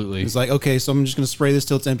 Absolutely. It's like, okay, so I'm just going to spray this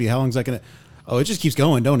till it's empty. How long is that going to... Oh, it just keeps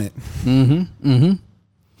going, don't it? Mm-hmm.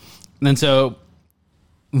 Mm-hmm. And so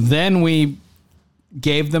then we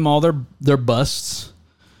gave them all their busts.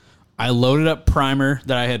 I loaded up primer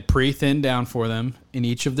that I had pre-thinned down for them in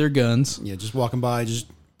each of their guns. Yeah, just walking by, just...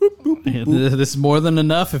 Boop, boop, boop, boop. This is more than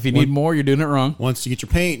enough. If you need more, you're doing it wrong. Once you get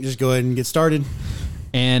your paint, just go ahead and get started.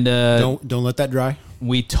 And don't let that dry.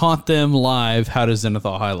 We taught them live how to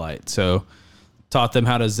zenithal highlight. So taught them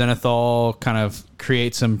how to zenithal, kind of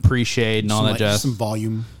create some pre-shade and all that jazz. Some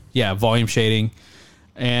volume. Yeah, volume shading.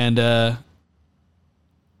 And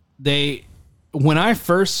when I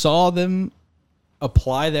first saw them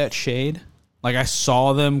apply that shade, like I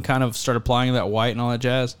saw them kind of start applying that white and all that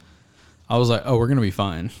jazz, I was like, oh, we're going to be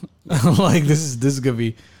fine. Like this is going to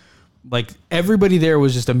be Like everybody there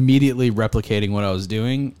was just immediately replicating what I was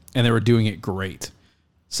doing, and they were doing it great.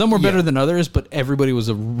 Some were better than others, but everybody was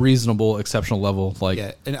a reasonable, exceptional level. Like,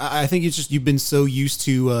 yeah, and I think it's just you've been so used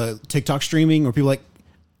to TikTok streaming, or people like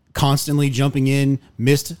constantly jumping in,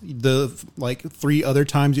 missed the like 3 other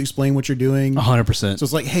times you explain what you're doing. 100%. So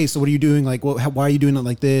it's like, hey, so what are you doing? Like, why are you doing it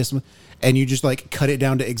like this? And you just like cut it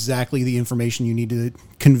down to exactly the information you need to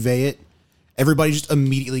convey it. Everybody just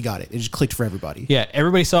immediately got it. It just clicked for everybody. Yeah,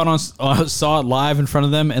 everybody saw it saw it live in front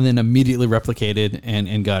of them, and then immediately replicated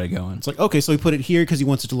and got it going. It's like, okay, so he put it here because he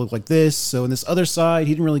wants it to look like this. So in this other side,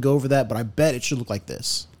 he didn't really go over that, but I bet it should look like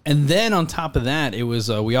this. And then on top of that, it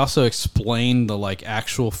was we also explained the like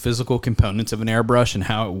actual physical components of an airbrush and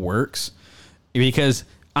how it works, because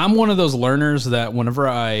I'm one of those learners that whenever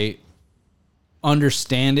I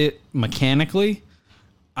understand it mechanically,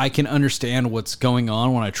 I can understand what's going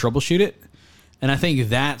on when I troubleshoot it. And I think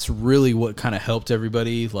that's really what kind of helped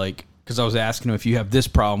everybody, like, because I was asking them, if you have this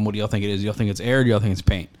problem, what do y'all think it is? Do y'all think it's air? Do y'all think it's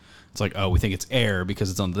paint? It's like, oh, we think it's air because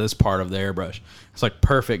it's on this part of the airbrush. It's like,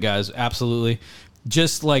 perfect, guys, absolutely.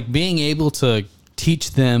 Just like being able to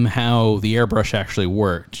teach them how the airbrush actually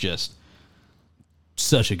worked, just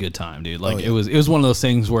such a good time, dude. Like, it was one of those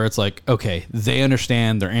things where it's like, okay, they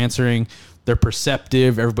understand, they're answering, they're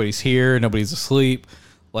perceptive, everybody's here, nobody's asleep.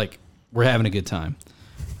 Like, we're having a good time.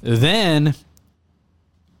 Then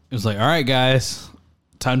it was like, all right, guys,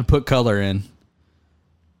 time to put color in.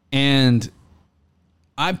 And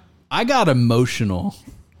I got emotional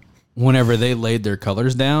whenever they laid their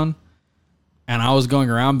colors down. And I was going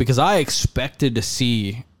around because I expected to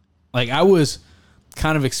see, like, I was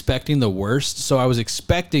kind of expecting the worst. So I was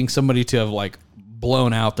expecting somebody to have, like,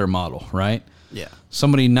 blown out their model, right? Yeah.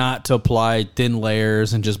 Somebody not to apply thin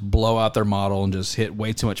layers and just blow out their model and just hit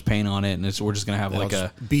way too much paint on it. And we're just going to have like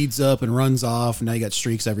a... beads up and runs off. And now you got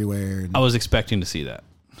streaks everywhere. I was expecting to see that.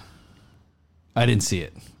 I didn't see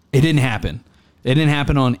it. It didn't happen. It didn't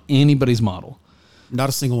happen on anybody's model. Not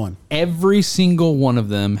a single one. Every single one of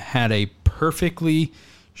them had a perfectly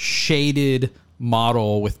shaded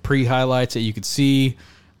model with pre-highlights that you could see.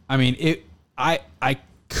 I mean, I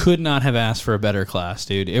could not have asked for a better class,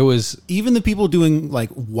 dude. It was... Even the people doing, like,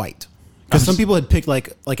 white. Because some people had picked,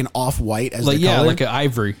 like an off-white as like, their color. Yeah, like an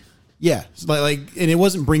ivory. Yeah. Like, and it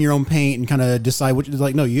wasn't bring your own paint and kind of decide what...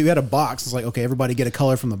 Like, no, you had a box. It's like, okay, everybody get a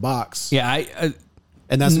color from the box. Yeah,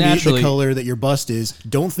 and that's the color that your bust is.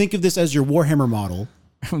 Don't think of this as your Warhammer model.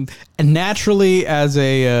 And naturally, as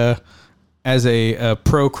a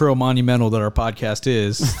pro Krill monumental that our podcast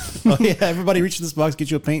is, oh yeah, everybody reach in this box,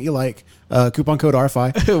 get you a paint you like. Coupon code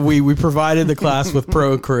RFI. we provided the class with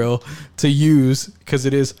pro Krill to use because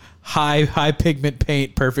it is high pigment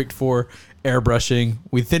paint, perfect for airbrushing.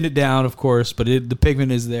 We thinned it down, of course, but the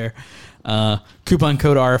pigment is there. Coupon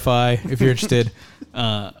code RFI if you're interested.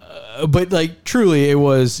 But like truly, it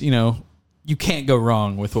was, you can't go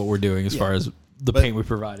wrong with what we're doing as far as the paint we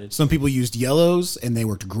provided. Some people used yellows and they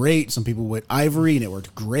worked great. Some people went ivory and it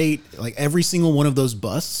worked great. Like every single one of those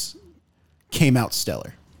busts came out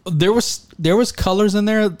stellar. There was colors in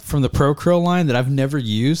there from the Pro Krill line that I've never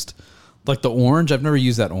used. Like the orange, I've never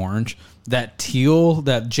used that orange. That teal,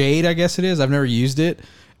 that jade, I guess it is. I've never used it.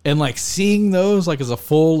 And like seeing those like as a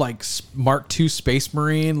full like Mark II Space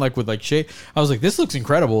Marine, like with like shade, I was like, this looks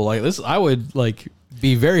incredible. Like this, I would like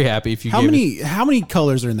be very happy if you. How many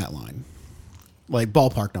colors are in that line? Like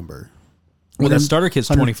ballpark number. Well, the starter kit's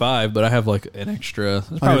 25, but I have like an extra.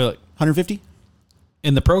 It's probably like 150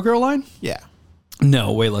 in the Pro Girl line. Yeah.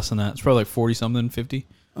 No, way less than that. It's probably like 40 something, 50.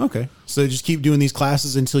 Okay, so just keep doing these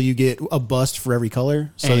classes until you get a bust for every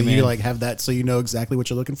color, so that you like have that, so you know exactly what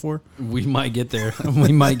you're looking for. We might get there.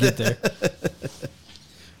 We might get there.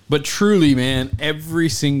 But truly, man, every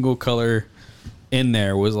single color in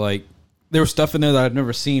there was like, there was stuff in there that I've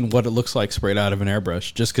never seen what it looks like sprayed out of an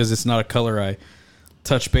airbrush, just because it's not a color I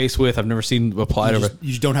touch base with. I've never seen applied over. You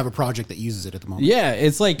just don't have a project that uses it at the moment. Yeah,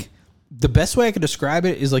 it's like the best way I could describe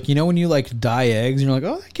it is like, when you like dye eggs and you're like,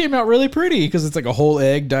 oh, that came out really pretty because it's like a whole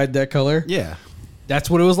egg dyed that color. Yeah. That's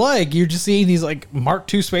what it was like. You're just seeing these like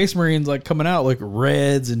Mark II Space Marines like coming out like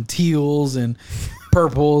reds and teals and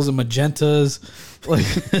purples and magentas. Like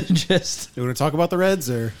just. You want to talk about the reds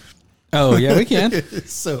or? Oh yeah, we can.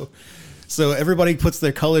 So everybody puts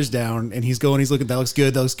their colors down, and he's looking, that looks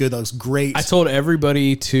good, that looks good, that looks great. I told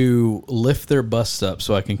everybody to lift their busts up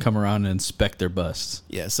so I can come around and inspect their busts.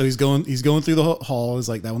 Yeah, so he's going through the hall. He's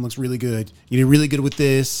like, that one looks really good. You did really good with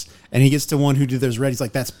this. And he gets to one who did theirs red. He's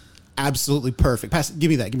like, that's absolutely perfect. Pass it, give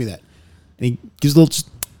me that. And he gives a little,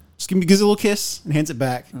 gives a little kiss and hands it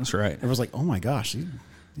back. That's right. Everyone's like, oh my gosh,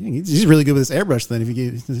 he's really good with this airbrush then. If you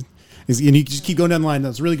give. And you just keep going down the line.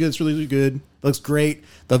 That's really good. It's really, really good. Looks great.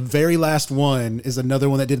 The very last one is another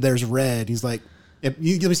one that did theirs red. He's like, yep, let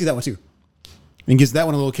me see that one too. And gives that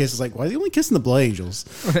one a little kiss. It's like, why are you only kissing the Blood Angels?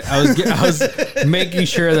 I was making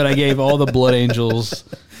sure that I gave all the Blood Angels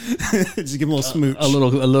just give him a little smooch, a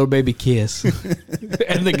little baby kiss.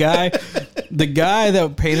 And the guy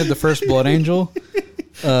that painted the first Blood Angel,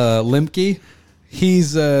 Limke,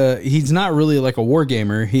 he's not really like a war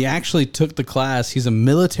gamer. He actually took the class. He's a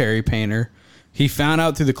military painter. He found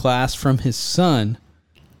out through the class from his son.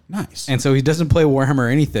 Nice. And so he doesn't play Warhammer or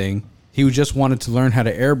anything. He just wanted to learn how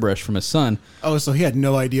to airbrush from his son. Oh, so he had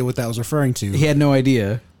no idea what that was referring to. He had no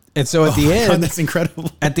idea. And so at the end, God, that's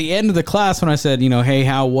incredible. At the end of the class, when I said, hey,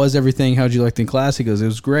 how was everything? How'd you like the class? He goes, it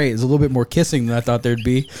was great. It was a little bit more kissing than I thought there'd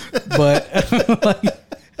be. But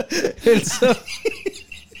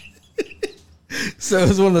so it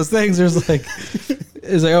was one of those things. There's like,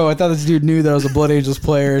 it's like, oh, I thought this dude knew that I was a Blood Angels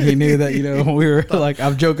player, and he knew that, we were like,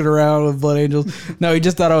 I'm joking around with Blood Angels. No, he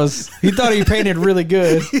just thought he thought he painted really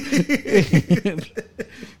good. It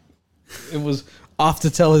was off to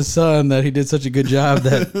tell his son that he did such a good job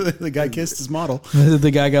that the guy kissed his model.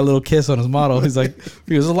 The guy got a little kiss on his model. He's like,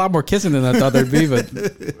 he was a lot more kissing than I thought there'd be, but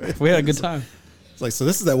we had a good time. It's like, so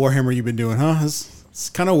this is that Warhammer you've been doing, huh? It's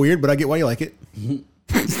kind of weird, but I get why you like it.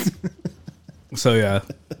 So, yeah.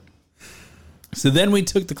 So then we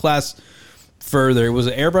took the class further. It was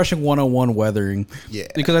an airbrushing 101 weathering. Yeah.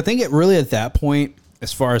 Because I think it really at that point,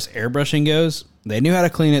 as far as airbrushing goes, they knew how to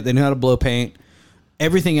clean it. They knew how to blow paint.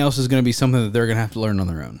 Everything else is going to be something that they're going to have to learn on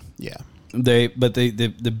their own. Yeah. But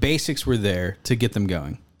the basics were there to get them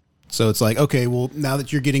going. So it's like, okay, well, now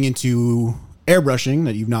that you're getting into airbrushing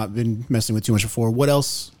that you've not been messing with too much before, what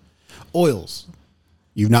else? Oils.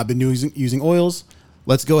 You've not been using oils.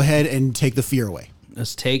 Let's go ahead and take the fear away.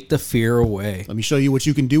 Let's take the fear away. Let me show you what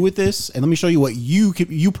you can do with this, and let me show you what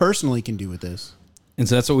you personally can do with this. And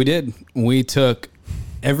so that's what we did. We took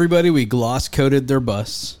everybody, we gloss coated their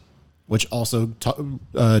busts. Which also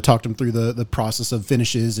talked them through the process of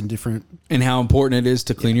finishes and different... And how important it is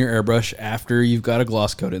to clean your airbrush after you've got a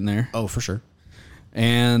gloss coat in there. Oh, for sure.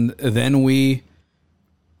 And then we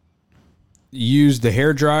used the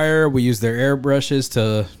hair dryer. We used their airbrushes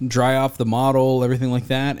to dry off the model, everything like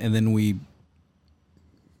that. And then we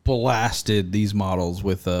blasted these models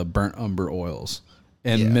with burnt umber oils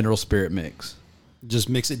and mineral spirit mix. Just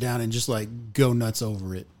mix it down and just like go nuts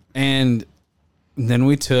over it. And then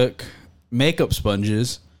we took makeup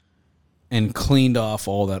sponges and cleaned off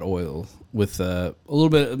all that oil with a little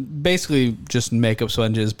bit, basically just makeup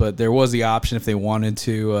sponges, but there was the option if they wanted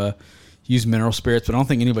to use mineral spirits, but I don't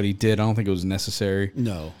think anybody did. I don't think it was necessary.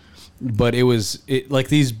 No. But like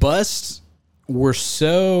these busts were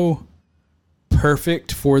so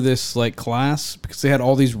perfect for this like class because they had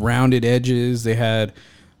all these rounded edges. They had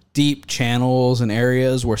deep channels and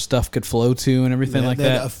areas where stuff could flow to and everything like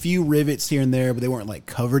that. A few rivets here and there, but they weren't like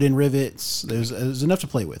covered in rivets. There's enough to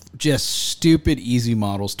play with. Just stupid easy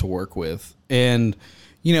models to work with. And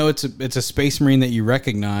it's a Space Marine that you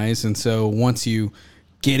recognize, and so once you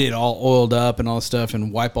get it all oiled up and all this stuff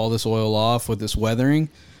and wipe all this oil off with this weathering,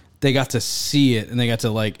 they got to see it and they got to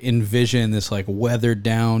like envision this like weathered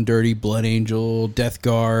down dirty Blood Angel, Death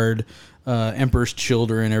Guard, Emperor's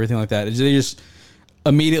Children, everything like that. They just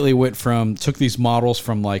immediately took these models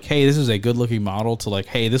from like, hey, this is a good looking model to like,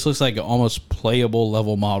 hey, this looks like an almost playable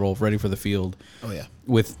level model ready for the field. Oh yeah.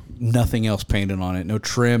 With nothing else painted on it, no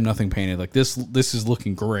trim, nothing painted. Like this is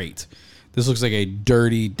looking great. This looks like a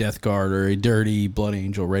dirty Death Guard or a dirty Blood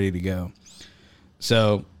Angel ready to go.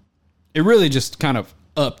 So it really just kind of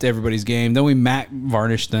upped everybody's game. Then we matte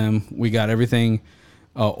varnished them. We got everything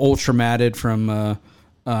ultra matted from AK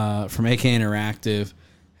Interactive,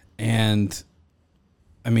 and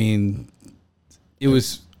I mean,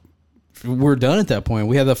 we're done at that point.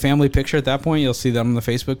 We had the family picture at that point. You'll see that on the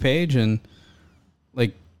Facebook page. And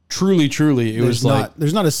like, truly, there's not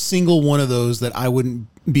a single one of those that I wouldn't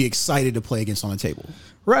be excited to play against on the table.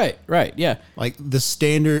 Right. Yeah. Like the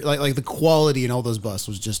standard, like the quality in all those busts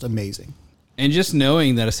was just amazing. And just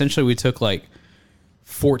knowing that essentially we took like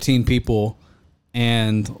 14 people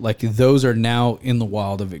and like those are now in the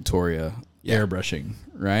wild of Victoria airbrushing,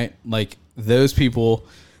 right? Like, those people,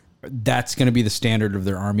 that's going to be the standard of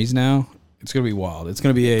their armies now. It's going to be wild. It's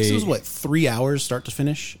going to be So it was 3 hours start to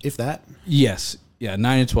finish, if that? Yes. Yeah,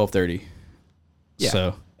 9 to 12:30. Yeah.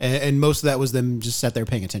 So, and most of that was them just sat there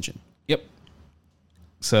paying attention. Yep.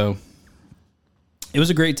 So it was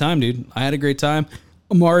a great time, dude. I had a great time.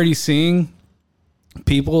 I'm already seeing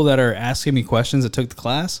people that are asking me questions that took the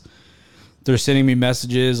class. They're sending me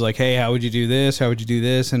messages like, hey, how would you do this? How would you do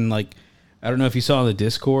this? And like, I don't know if you saw on the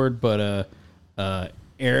Discord, but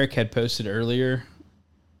Eric had posted earlier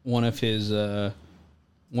one of his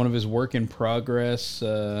work in progress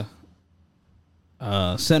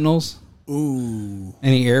Sentinels. Ooh.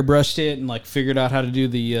 And he airbrushed it and like figured out how to do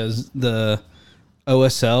the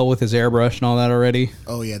OSL with his airbrush and all that already.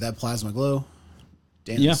 Oh yeah, that plasma glow.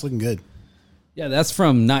 Damn, Yeah. it's looking good. Yeah, that's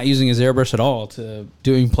from not using his airbrush at all to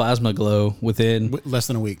doing plasma glow within Less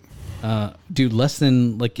than a week. dude, less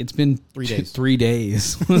than like it's been 3 days. 3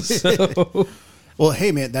 days. So Well,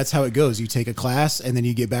 hey man, that's how it goes. You take a class and then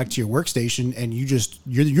you get back to your workstation and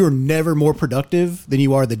you're never more productive than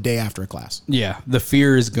you are the day after a class. yeah, the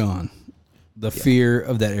fear is gone. The fear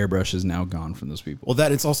of that airbrush is now gone from those people. Well,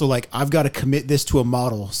 that it's also like I've got to commit this to a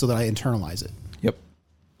model so that I internalize it.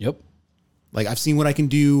 Yep. Like I've seen what I can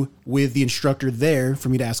do with the instructor there for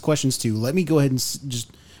me to ask questions to. Let me go ahead and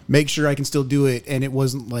just make sure I can still do it. And it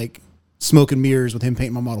wasn't like smoke and mirrors with him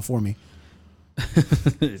painting my model for me.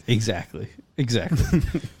 Exactly.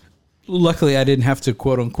 Luckily, I didn't have to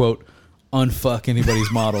quote unquote unfuck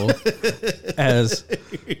anybody's model as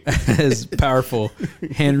powerful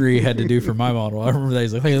Henry had to do for my model. I remember that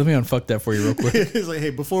he's like, "Hey, let me unfuck that for you real quick." He's like, "Hey,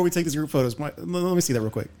 before we take these group photos, let me see that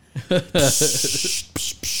real quick."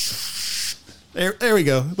 There we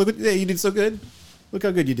go. Look, yeah, you did so good. Look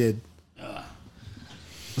how good you did.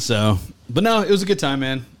 So, but no, it was a good time,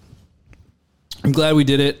 man. I'm glad we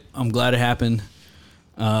did it. I'm glad it happened.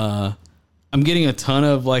 I'm getting a ton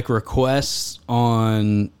of like requests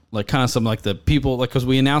on like kind of some like the people like because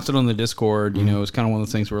we announced it on the Discord. You know, it was kind of one of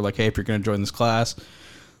those things where like, hey, if you're going to join this class,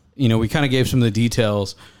 you know, we kind of gave some of the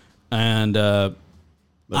details, and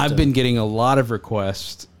I've been getting a lot of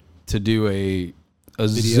requests to do a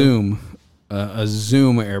Zoom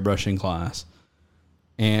airbrushing class,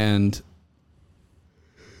 and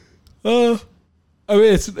I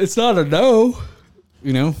mean it's not a no.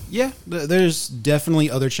 You know? Yeah, there's definitely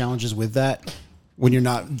other challenges with that when you're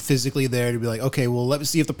not physically there to be like, okay, well, let me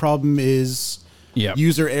see if the problem is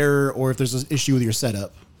user error or if there's an issue with your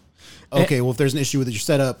setup. Okay, well, if there's an issue with your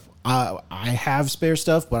setup, I have spare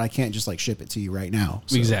stuff, but I can't just like ship it to you right now.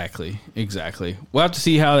 So. Exactly. We'll have to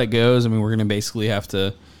see how that goes. I mean, we're going to basically have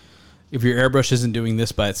to, if your airbrush isn't doing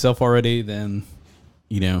this by itself already, then,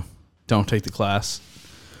 you know, don't take the class.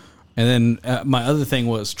 And then my other thing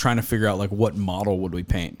was trying to figure out like what model would we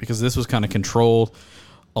paint, because this was kind of controlled.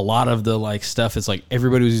 A lot of the like stuff is like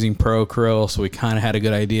everybody was using Pro Acryl, so we kind of had a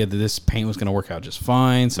good idea that this paint was going to work out just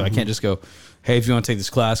fine. So I can't just go, hey, if you want to take this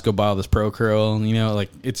class, go buy all this Pro Acryl. And, you know, like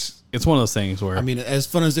it's one of those things where, I mean, as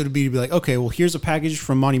fun as it would be to be like, okay, well, here's a package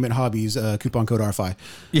from Monument Hobbies, coupon code RFI.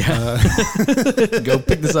 Yeah, go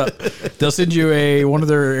pick this up. They'll send you one of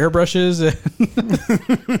their airbrushes.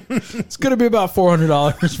 It's going to be about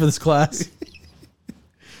 $400 for this class.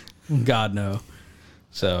 God no.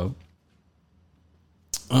 So,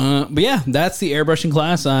 but yeah, that's the airbrushing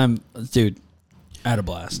class. Dude, I had a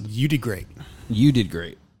blast. You did great. You did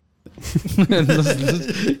great.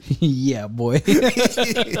 Yeah, boy.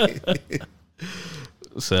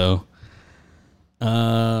 So,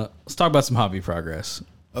 let's talk about some hobby progress.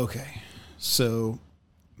 Okay. So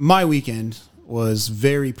my weekend was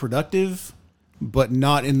very productive, but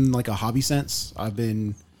not in like a hobby sense. I've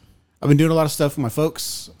been doing a lot of stuff with my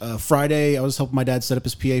folks. Friday, I was helping my dad set up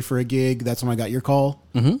his PA for a gig. That's when I got your call.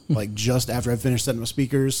 Mm-hmm. Like just after I finished setting up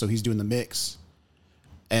speakers. So he's doing the mix.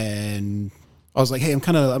 And I was like, hey, I'm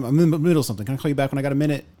in the middle of something. Can I call you back when I got a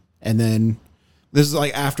minute? And then this is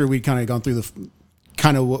like after we'd kind of gone through the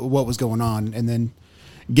kind of what was going on, and then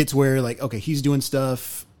get to where like, okay, he's doing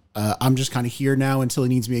stuff. I'm just kind of here now until he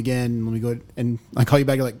needs me again. Let me go and I call you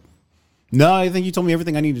back. You're like, no, I think you told me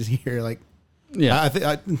everything I needed to hear. Like, yeah, I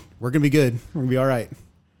think we're gonna be good. We're gonna be all right.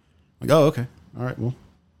 I'm like, oh, okay, all right. Well,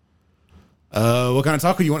 what kind of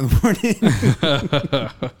taco you want in the morning?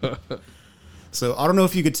 So I don't know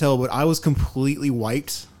if you could tell, but I was completely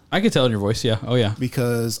wiped. I could tell in your voice, yeah. Oh, yeah.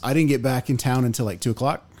 Because I didn't get back in town until like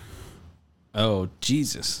 2:00. Oh,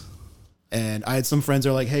 Jesus. And I had some friends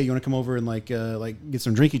that are like, hey, you want to come over and like get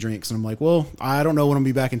some drinky drinks? And I'm like, well, I don't know when I'm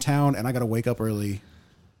going to be back in town, and I got to wake up early.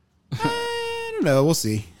 I don't know. We'll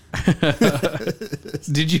see.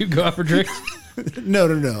 Did you go out for drinks? No.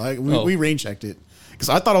 We rain checked it. Because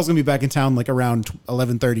I thought I was going to be back in town like around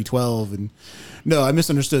 11:30, 12. And no, I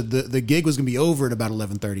misunderstood. The gig was going to be over at about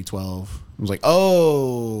 11:30, 12. I was like,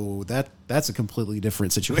 oh, that's a completely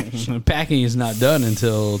different situation. Packing is not done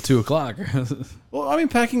until 2:00. Well, I mean,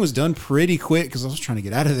 packing was done pretty quick because I was trying to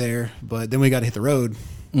get out of there. But then we got to hit the road.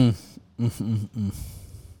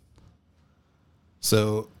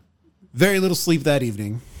 So very little sleep that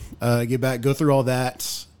evening. Get back, go through all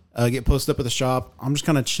that, get posted up at the shop. I'm just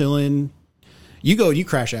kind of chilling. You go and you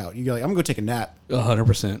crash out. You go like, I'm gonna go take a nap.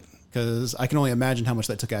 100%. because I can only imagine how much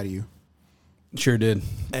that took out of you. Sure did.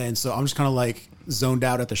 And so I'm just kind of like zoned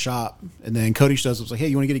out at the shop. And then Cody shows up, was like, hey,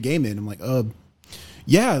 you want to get a game in? I'm like,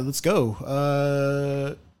 yeah, let's go.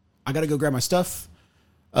 I got to go grab my stuff.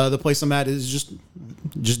 The place I'm at is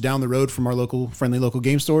just down the road from our friendly local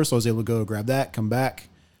game store. So I was able to go grab that, come back.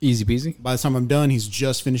 Easy peasy. By the time I'm done, he's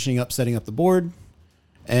just finishing up setting up the board.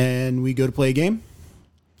 And we go to play a game.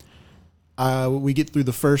 We get through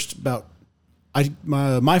the first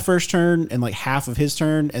my first turn and like half of his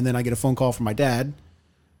turn, and then I get a phone call from my dad.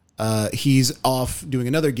 He's off doing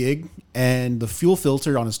another gig, and the fuel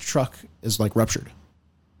filter on his truck is like ruptured.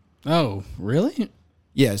 Oh, really?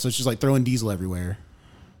 Yeah, so it's just like throwing diesel everywhere.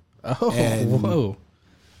 Oh, And whoa.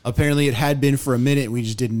 apparently it had been for a minute. We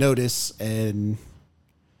just didn't notice. And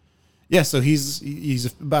yeah, so he's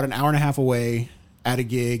about an hour and a half away at a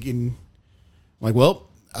gig, and I'm like, well,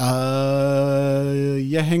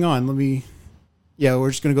 yeah, hang on. We're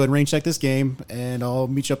just going to go ahead and rain check this game, and I'll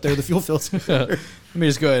meet you up there with the fuel filter. Let me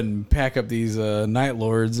just go ahead and pack up these Night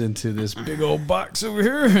Lords into this big old box over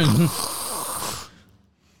here.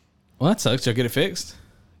 Well, that sucks. You'll get it fixed?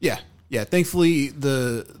 Yeah. Thankfully,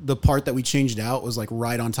 the part that we changed out was like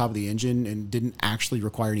right on top of the engine and didn't actually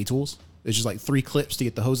require any tools. It's just like 3 clips to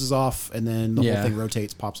get the hoses off, and then the whole thing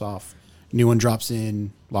rotates, pops off. New one drops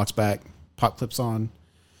in, locks back, pop clips on.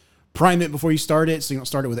 Prime it before you start it, so you don't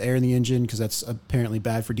start it with air in the engine, because that's apparently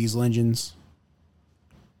bad for diesel engines.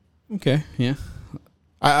 Okay, yeah.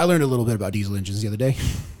 I learned a little bit about diesel engines the other day.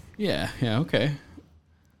 Yeah, okay.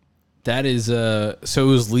 That is, so it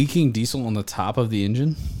was leaking diesel on the top of the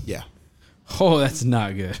engine? Yeah. Oh, that's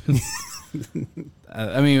not good.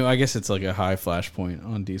 I mean, I guess it's like a high flash point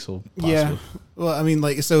on diesel. Possibly. Yeah. Well, I mean,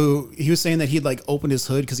 like, so he was saying that he'd like opened his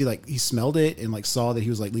hood because he smelled it and like saw that he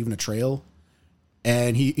was like leaving a trail.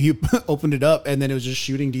 And he opened it up, and then it was just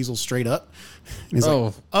shooting diesel straight up. And he's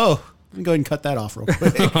like, oh, let me go ahead and cut that off real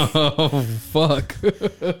quick. Oh, fuck.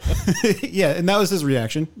 Yeah, and that was his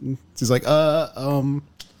reaction. He's like,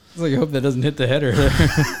 It's like, I hope that doesn't hit the header.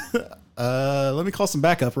 let me call some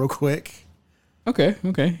backup real quick. Okay,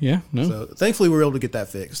 yeah, no. So thankfully we were able to get that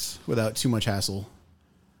fixed without too much hassle.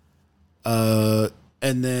 And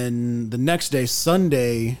then the next day,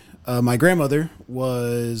 Sunday, my grandmother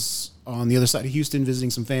was on the other side of Houston visiting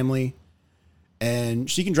some family, and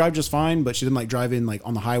she can drive just fine, but she didn't like drive in like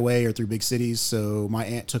on the highway or through big cities. So my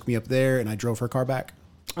aunt took me up there, and I drove her car back.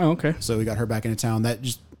 Oh, okay. So we got her back into town.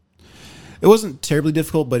 It wasn't terribly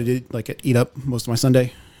difficult, but it did like eat up most of my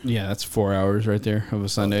Sunday. Yeah, that's 4 hours right there of a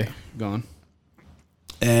Sunday gone.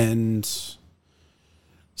 And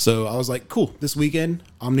so I was like, cool, this weekend,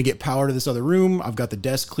 I'm going to get power to this other room. I've got the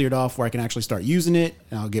desk cleared off where I can actually start using it.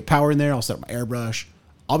 And I'll get power in there. I'll set up my airbrush.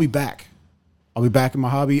 I'll be back. I'll be back in my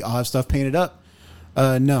hobby. I'll have stuff painted up.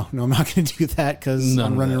 No, I'm not going to do that because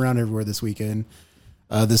I'm running around everywhere this weekend.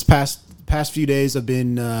 This past few days, I've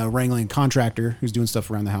been wrangling a contractor who's doing stuff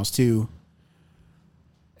around the house too.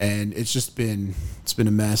 And it's been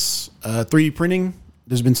a mess. 3D printing.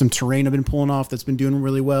 There's been some terrain I've been pulling off that's been doing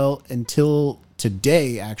really well until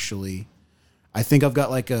today, actually. I think I've got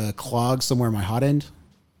like a clog somewhere in my hot end.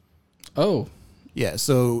 Oh. Yeah,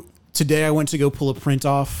 so today I went to go pull a print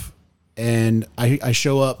off, and I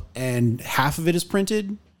show up, and half of it is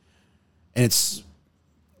printed, and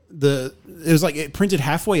it was like it printed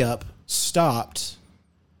halfway up, stopped,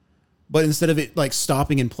 but instead of it like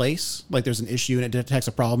stopping in place, like there's an issue and it detects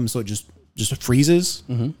a problem, so it just freezes.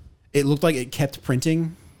 Mm-hmm. It looked like it kept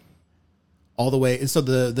printing all the way. And so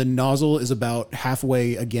the nozzle is about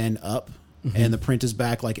halfway again up, and the print is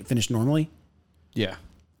back like it finished normally. Yeah.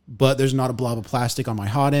 But there's not a blob of plastic on my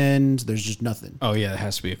hot end. There's just nothing. Oh, yeah, it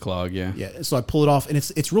has to be a clog, yeah. Yeah, so I pull it off, and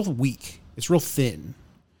it's real weak. It's real thin.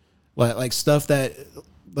 Like stuff that...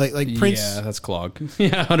 Like prints. Yeah, that's clog.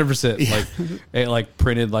 Yeah, 100%. Yeah. Like it like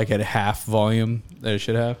printed like at half volume that it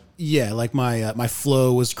should have. Yeah, like my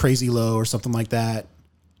flow was crazy low or something like that.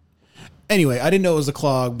 Anyway, I didn't know it was a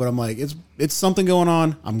clog, but I'm like, it's something going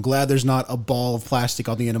on. I'm glad there's not a ball of plastic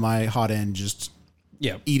on the end of my hot end just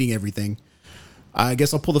eating everything. I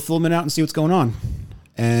guess I'll pull the filament out and see what's going on.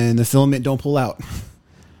 And the filament don't pull out.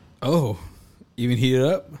 Oh, even heat it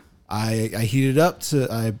up? I heated it up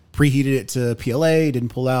I preheated it to PLA, didn't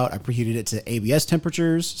pull out. I preheated it to ABS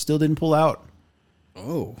temperatures, still didn't pull out.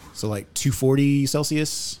 Oh. So like 240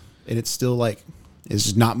 Celsius, and it's still like, it's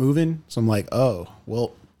just not moving. So I'm like, oh,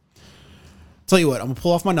 well, tell you what, I'm gonna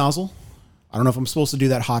pull off my nozzle. I don't know if I'm supposed to do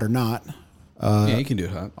that hot or not. Yeah, you can do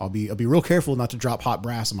it hot. I'll be real careful not to drop hot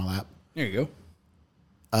brass in my lap. There you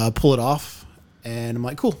go. Pull it off. And I'm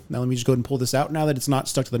like, cool. Now let me just go ahead and pull this out now that it's not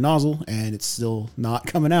stuck to the nozzle and it's still not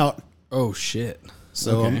coming out. Oh, shit.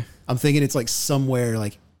 So I'm thinking it's like somewhere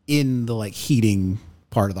like in the like heating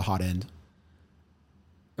part of the hot end.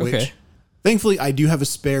 Which, Okay. thankfully, I do have a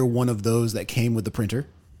spare one of those that came with the printer.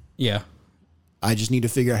 Yeah. I just need to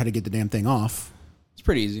figure out how to get the damn thing off. It's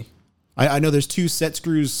pretty easy. I know there's 2 set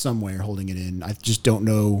screws somewhere holding it in. I just don't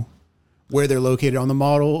know where they're located on the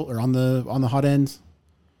model or on the hot end.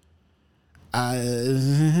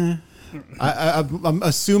 I'm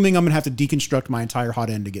assuming I'm gonna have to deconstruct my entire hot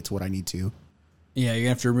end to get to what I need to. Yeah, you're gonna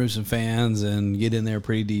have to remove some fans and get in there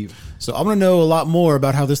pretty deep. So I'm gonna know a lot more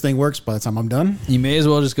about how this thing works by the time I'm done. You may as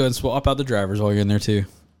well just go and swap out the drivers while you're in there too.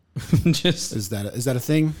 Just Is that a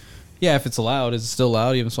thing? yeah, if it's allowed. Is it still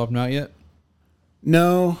allowed? You haven't swapped them out yet?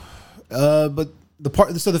 No, but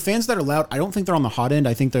the fans that are loud, I don't think they're on the hot end.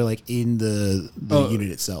 I think they're like in the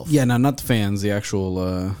unit itself. Yeah, no, not the fans. The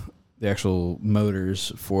actual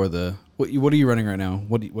motors for the what are you running right now?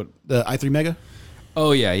 What The i3 Mega.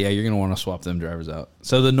 Oh yeah, you're gonna want to swap them drivers out.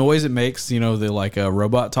 So the noise it makes, the like a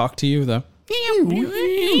robot talk to you,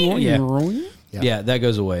 yeah, that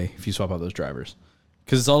goes away if you swap out those drivers,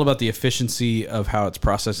 because it's all about the efficiency of how it's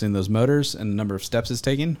processing those motors and the number of steps it's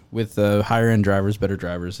taking. With higher end drivers, better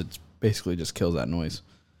drivers, it's basically just kills that noise.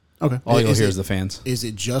 Okay, All you'll hear is the fans. Is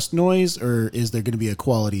it just noise, or is there going to be a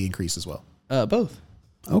quality increase as well? Both.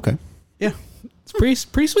 Okay. Yeah, it's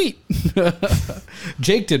pretty sweet.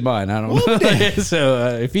 Jake did mine. I don't know.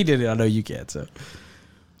 So if he did it, I know you can. So,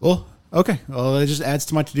 Well, okay. Well, it just adds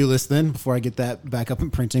to my to-do list then before I get that back up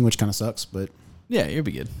and printing, which kind of sucks, but yeah, you'll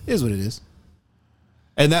be good. it is what it is.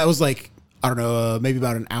 And that was like, I don't know, maybe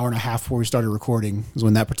about an hour and a half before we started recording is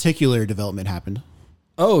when that particular development happened.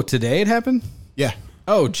 Oh, today it happened? Yeah.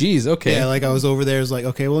 Oh, geez. Okay. Yeah, like I was over there. I was like,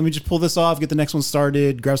 okay, well, let me just pull this off, get the next one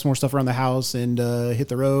started, grab some more stuff around the house, and hit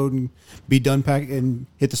the road and be done pack and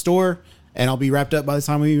hit the store. And I'll be wrapped up by the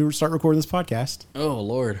time we start recording this podcast. Oh,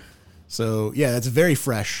 Lord. So, yeah, it's very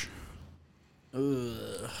fresh.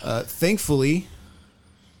 Thankfully,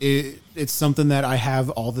 it's something that I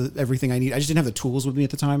have everything I need. I just didn't have the tools with me at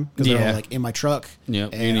the time because they're all like in my truck. Yeah,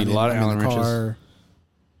 and you need a lot of Allen wrenches.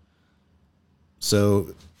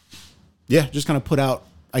 So, yeah, just kind of put out,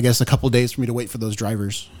 I guess, a couple days for me to wait for those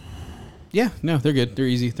drivers. Yeah, no, they're good. They're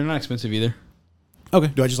easy. They're not expensive either. Okay.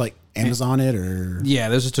 Do I just like Amazon it or? Yeah,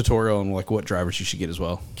 there's a tutorial on like what drivers you should get as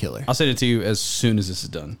well. Killer. I'll send it to you as soon as this is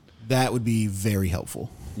done. That would be very helpful.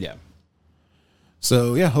 Yeah.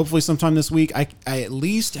 So, yeah, hopefully sometime this week, I at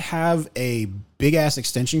least have a big-ass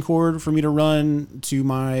extension cord for me to run to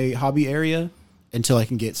my hobby area until I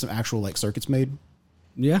can get some actual, like, circuits made.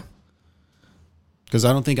 Yeah. Because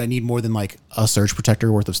I don't think I need more than, like, a surge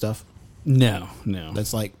protector worth of stuff. No.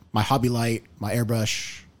 That's, like, my hobby light, my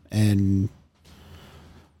airbrush, and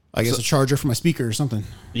I guess a charger for my speaker or something.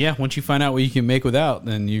 Yeah, once you find out what you can make without,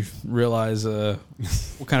 then you realize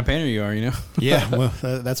what kind of painter you are, Yeah, well,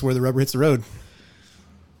 that's where the rubber hits the road.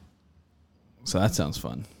 So that sounds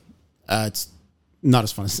fun. It's not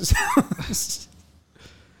as fun as it sounds.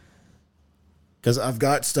 Because I've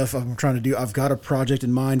got stuff I'm trying to do. I've got a project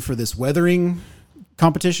in mind for this weathering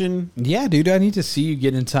competition. Yeah, dude, I need to see you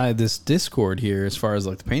get inside this Discord here as far as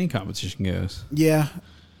like the painting competition goes. Yeah,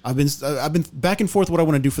 I've been back and forth what I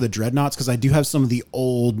want to do for the dreadnoughts because I do have some of the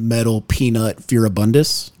old metal peanut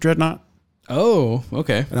Furibundus dreadnought. Oh,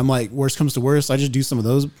 okay. And I'm like, worst comes to worst, I just do some of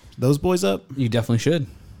those boys up. You definitely should.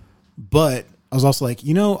 But I was also like,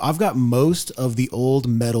 I've got most of the old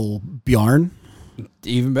metal Bjarn.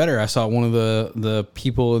 Even better, I saw one of the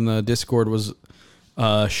people in the Discord was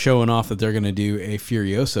showing off that they're going to do a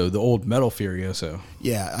Furioso, the old metal Furioso.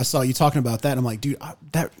 Yeah, I saw you talking about that. And I'm like, dude,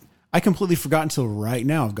 I completely forgot until right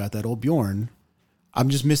now. I've got that old Bjorn. I'm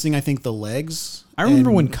just missing, I think, the legs. I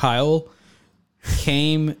remember when Kyle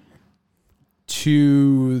came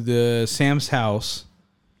to the Sam's house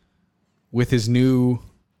with his new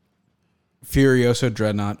Furioso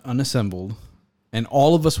Dreadnought unassembled, and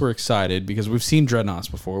all of us were excited because we've seen Dreadnoughts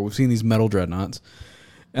before. We've seen these metal Dreadnoughts.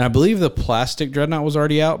 And I believe the plastic Dreadnought was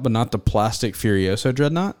already out, but not the plastic Furioso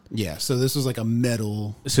Dreadnought. Yeah, so this was like a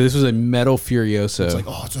metal. So this was a metal Furioso. It's like,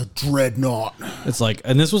 oh, it's a Dreadnought. It's like,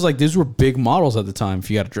 and this was like, these were big models at the time if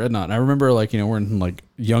you got a Dreadnought. And I remember like, we're in like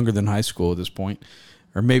younger than high school at this point,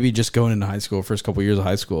 or maybe just going into high school, first couple of years of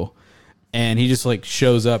high school. And he just like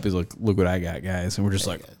shows up. He's like, look what I got, guys. And we're just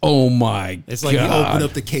like, oh my God. It's like you open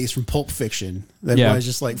up the case from Pulp Fiction. Everybody's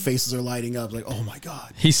just like faces are lighting up. Like, oh my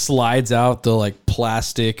God. He slides out the like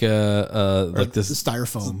plastic, like this the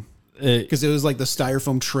styrofoam. Because it was like the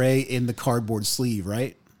styrofoam tray in the cardboard sleeve,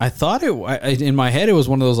 right? I thought in my head, it was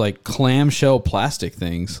one of those like clamshell plastic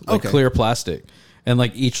things, like clear plastic. And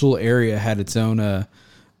like each little area had its own,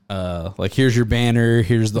 like here's your banner,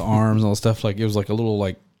 here's the arms and all the stuff. Like it was like a little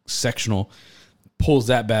like sectional, pulls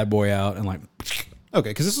that bad boy out and like Okay,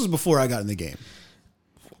 because this was before I got in the game.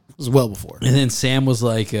 It was well before. And then Sam was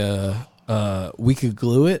like, we could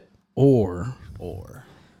glue it or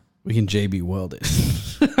we can JB weld it.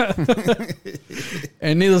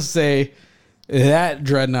 And needless to say, that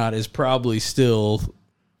dreadnought is probably still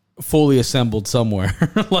fully assembled somewhere.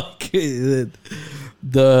 Like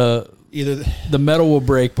the metal will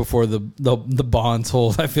break before the bonds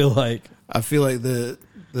hold. I feel like the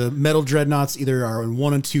metal dreadnoughts either are in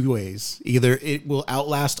one of two ways. Either it will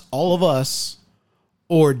outlast all of us,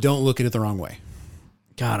 or don't look at it the wrong way.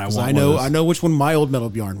 God, I know which one my old metal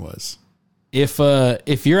Bjorn was. If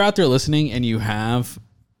you're out there listening and you have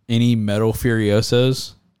any metal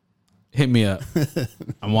Furiosos, hit me up.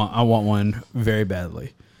 I want one very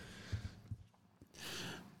badly.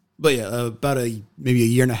 But yeah, about maybe a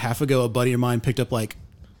year and a half ago, a buddy of mine picked up like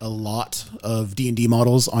a lot of D&D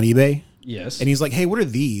models on eBay. Yes. And he's like, "Hey, what are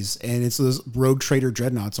these?" And it's those Rogue Trader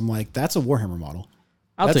dreadnoughts. I'm like, "That's a Warhammer model.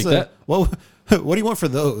 I'll take that." Well, what do you want for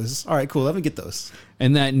those? All right, cool. Let me get those.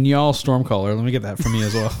 And that Njal Stormcaller, let me get that for me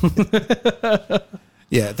as well.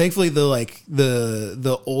 Yeah, thankfully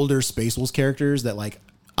the older Space Wolves characters that like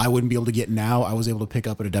I wouldn't be able to get now, I was able to pick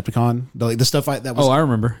up at Adepticon. The stuff that was. Oh, I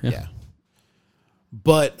remember. Yeah.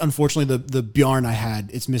 But unfortunately, the Bjarn I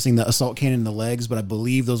had, it's missing the assault cannon and the legs, but I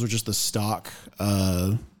believe those were just the stock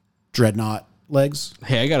dreadnought legs.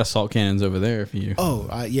 Hey, I got assault cannons over there if you...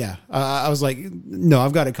 Oh, yeah. I was like, no,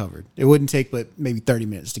 I've got it covered. It wouldn't take but maybe 30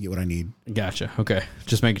 minutes to get what I need. Gotcha. Okay.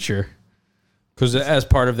 Just making sure. Because as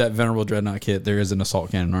part of that Venerable Dreadnought kit, there is an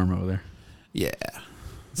assault cannon arm over there. Yeah.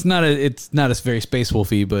 It's not a very Space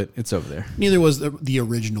Wolfy, but it's over there. Neither was the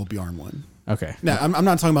original Bjarn one. Okay. Now, I'm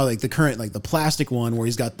not talking about like the current, like the plastic one where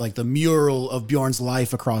he's got like the mural of Bjorn's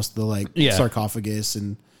life across the like sarcophagus.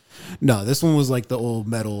 And no, this one was like the old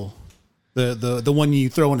metal, the one you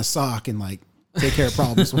throw in a sock and like take care of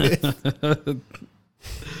problems with.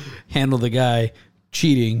 Handle the guy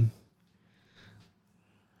cheating.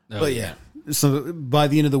 But yeah. So by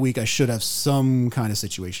the end of the week, I should have some kind of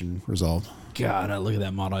situation resolved. God, I look at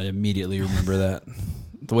that model. I immediately remember that.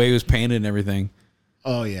 The way he was painted and everything.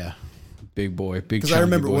 Oh, yeah. Big boy. Because I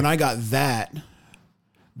remember when I got that,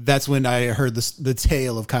 that's when I heard the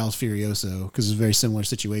tale of Kyle's Furioso, because it's a very similar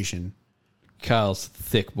situation. Kyle's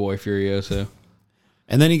thick boy Furioso.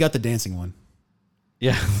 And then he got the dancing one.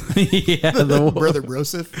 Yeah. Yeah. Brother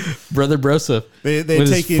Broseph. Brother Broseph. They with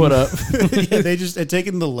his foot up. Yeah, they just had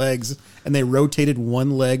taken the legs and they rotated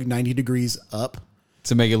one leg 90 degrees up.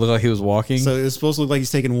 To make it look like he was walking. So it was supposed to look like he's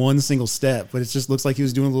taking one single step, but it just looks like he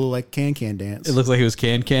was doing a little like can dance. It looks like he was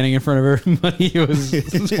canning in front of everybody. It was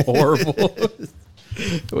horrible.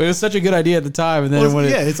 It was such a good idea at the time, and then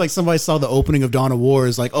it's like somebody saw the opening of Dawn of War.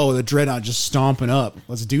 Is like, oh, the Dreadnought just stomping up.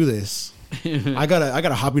 Let's do this. I got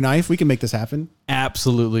a hobby knife. We can make this happen.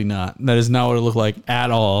 Absolutely not. That is not what it looked like at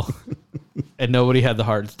all. And nobody had the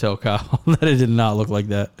heart to tell Kyle that it did not look like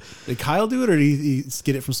that. Did Kyle do it, or did he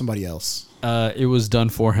get it from somebody else? It was done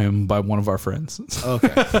for him by one of our friends.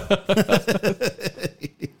 Okay.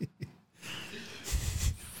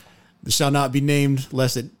 This shall not be named,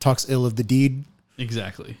 lest it talks ill of the deed.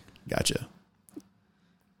 Exactly. Gotcha.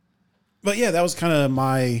 But yeah, that was kind of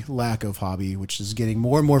my lack of hobby, which is getting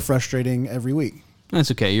more and more frustrating every week.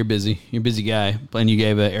 That's okay. You're busy. You're a busy guy. And you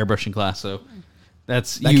gave an airbrushing class, so that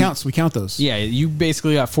counts. We count those. Yeah, you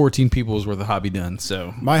basically got 14 people's worth of hobby done.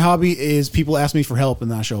 So my hobby is people ask me for help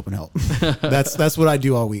and then I show up and help. That's what I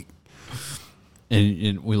do all week.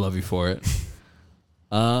 And we love you for it.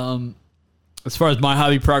 As far as my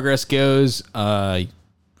hobby progress goes,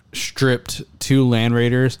 stripped 2 Land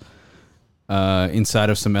Raiders inside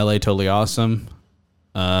of some LA Totally Awesome,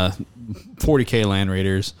 40K Land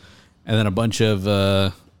Raiders, and then a bunch of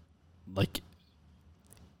like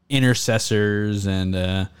intercessors and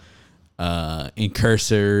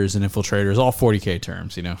incursors and infiltrators, all 40K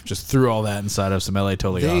terms, just threw all that inside of some LA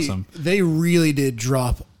Totally Awesome. They really did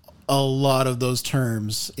drop a lot of those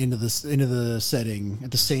terms into the setting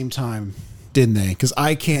at the same time, didn't they? Because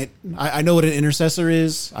I know what an intercessor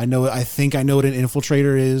is. I think I know what an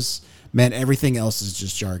infiltrator is. Man, everything else is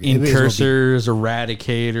just jargon. Incursors,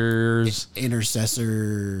 eradicators,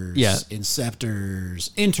 intercessors,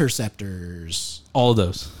 inceptors, interceptors. All of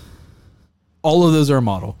those. All of those are a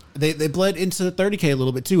model. They bled into 30K a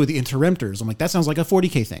little bit too with the interemptors. I'm like, that sounds like a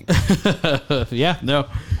 40K thing. Yeah, no.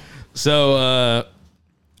 So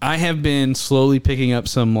I have been slowly picking up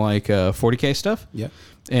some like 40K stuff. Yeah.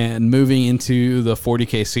 And moving into the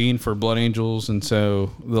 40K scene for Blood Angels and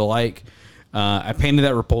so the like. I painted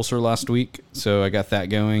that repulsor last week, so I got that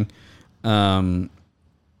going. I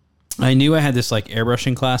knew I had this like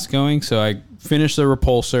airbrushing class going, so I finished the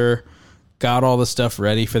repulsor, got all the stuff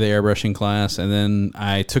ready for the airbrushing class, and then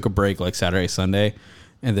I took a break like Saturday, Sunday.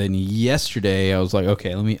 And then yesterday I was like,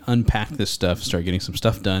 okay, let me unpack this stuff, start getting some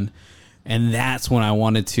stuff done. And that's when I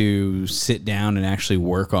wanted to sit down and actually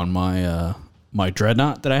work on my my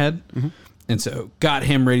dreadnought that I had. Mm-hmm. And so got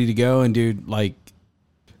him ready to go. And dude, like,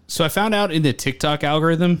 so I found out in the TikTok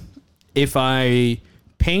algorithm, if I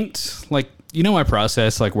paint, like, you know my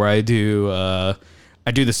process, like where I do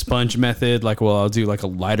the sponge method, like, well, I'll do like a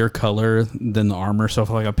lighter color than the armor. So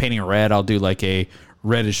if like I'm painting red, I'll do like a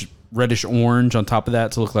reddish orange on top of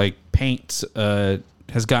that to look like paint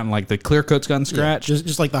has gotten, like, the clear coat's gotten scratched. Yeah,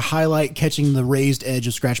 just like the highlight catching the raised edge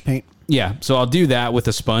of scratch paint. Yeah, so I'll do that with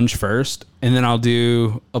a sponge first, and then I'll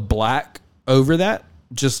do a black over that,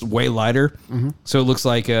 just way lighter. Mm-hmm. So it looks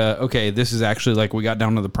like, okay, this is actually like we got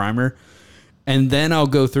down to the primer. And then I'll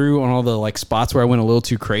go through on all the, like, spots where I went a little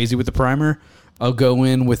too crazy with the primer. I'll go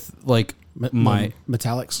in with, like, my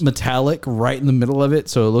metallic right in the middle of it,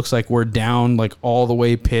 so it looks like we're down, like, all the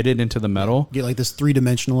way pitted into the metal. Get like this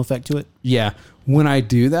 3-dimensional effect to it. Yeah. When I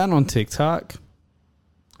do that on TikTok,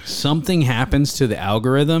 something happens to the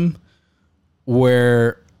algorithm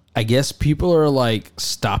where I guess people are, like,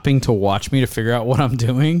 stopping to watch me to figure out what I'm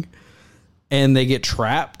doing, and they get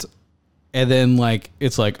trapped. And then, like,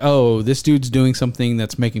 it's like, oh, this dude's doing something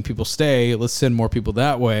that's making people stay. Let's send more people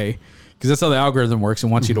that way. Because that's how the algorithm works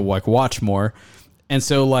and wants you to, like, watch more. And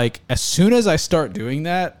so, like, as soon as I start doing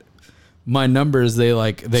that, my numbers, they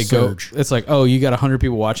surge. Go, it's like, oh, you got 100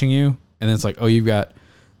 people watching you. And then it's like, oh, you've got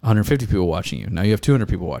 150 people watching you. Now you have 200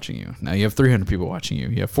 people watching you. Now you have 300 people watching you.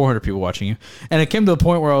 You have 400 people watching you. And it came to the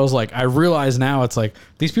point where I was like, I realize now it's like,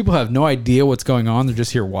 these people have no idea what's going on. They're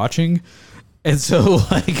just here watching. And so,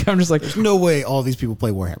 like, I'm just like, there's no way all these people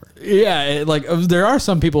play Warhammer. Yeah, like, there are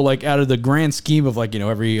some people, like, out of the grand scheme of, like, you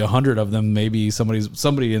know, every 100 of them, maybe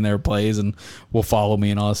somebody in there plays and will follow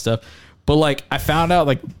me and all this stuff. But, like, I found out,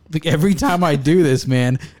 like every time I do this,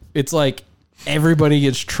 man, it's like everybody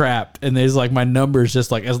gets trapped, and there's, like, my numbers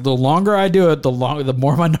just, like, as the longer I do it, the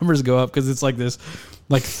more my numbers go up, because it's like this,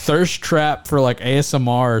 like, thirst trap for, like,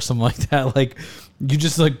 ASMR or something like that. Like, you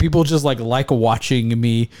just, like, people just like watching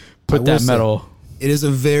me put that metal. It is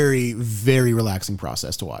a very, very relaxing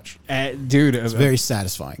process to watch, dude. It's very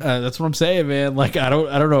satisfying. That's what I'm saying, man. Like, I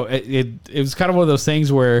don't know. It was kind of one of those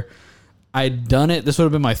things where I'd done it. This would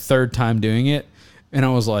have been my third time doing it, and I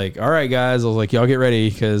was like, all right, guys. I was like, y'all get ready,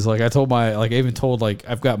 because, like, I even told, like,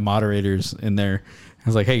 I've got moderators in there. I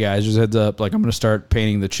was like, hey guys, just heads up. Like, I'm gonna start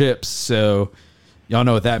painting the chips, so y'all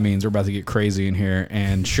know what that means. We're about to get crazy in here.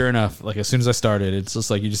 And sure enough, like, as soon as I started, it's just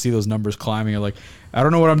like you just see those numbers climbing. You're like, I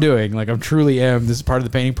don't know what I'm doing. Like, I'm truly am. This is part of the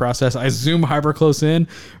painting process. I zoom hyper close in,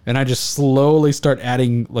 and I just slowly start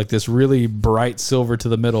adding, like, this really bright silver to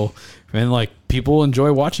the middle. And, like, people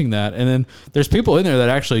enjoy watching that. And then there's people in there that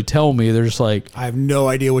actually tell me, they're just like, I have no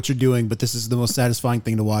idea what you're doing, but this is the most satisfying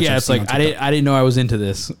thing to watch. Yeah, it's like, I didn't know I was into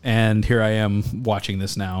this, and here I am watching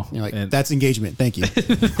this now. You're like, and that's engagement. Thank you.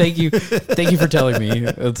 Thank you for telling me.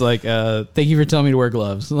 It's like, thank you for telling me to wear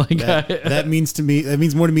gloves. Like, that means to me, that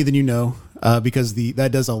means more to me than you know. Because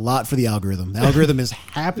that does a lot for the algorithm. The algorithm is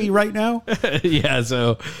happy right now. Yeah,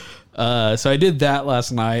 so I did that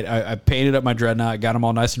last night. I painted up my dreadnought, got them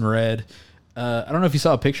all nice and red. I don't know if you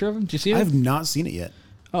saw a picture of him. Did you see it? I have not seen it yet.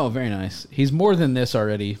 Oh, very nice. He's more than this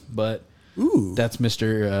already, but ooh, that's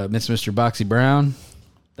Mr. Boxy Brown.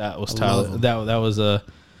 That was Tyler. That was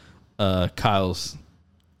Kyle's.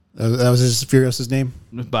 That was his Furious's name.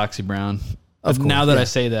 Boxy Brown. Of course, now that I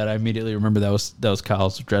say that, I immediately remember that was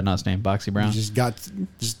Kyle's dreadnought's name, Boxy Brown. You just got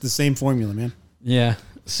the same formula, man. Yeah.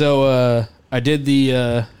 So I did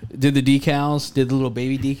the decals, did the little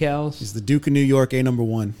baby decals. He's the Duke of New York,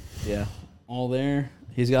 #1. Yeah, all there.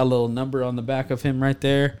 He's got a little number on the back of him right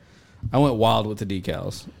there. I went wild with the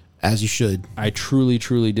decals. As you should. I truly,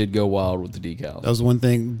 truly did go wild with the decals. That was one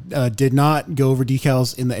thing. Did not go over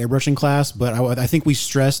decals in the airbrushing class, but I think we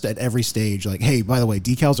stressed at every stage, like, hey, by the way,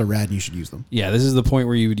 decals are rad and you should use them. Yeah, this is the point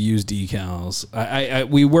where you would use decals.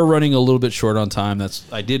 We were running a little bit short on time.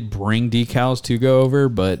 I did bring decals to go over,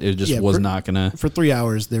 but it just was not going to. For 3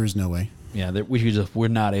 hours, there is no way. Yeah, we're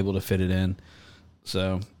not able to fit it in.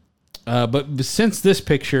 So... but since this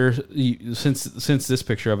picture,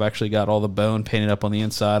 I've actually got all the bone painted up on the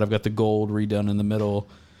inside. I've got the gold redone in the middle.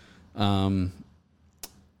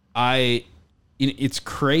 It's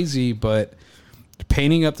crazy, but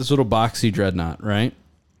painting up this little boxy dreadnought, right?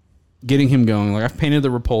 Getting him going. Like, I've painted the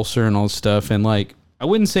repulsor and all this stuff, and, like, I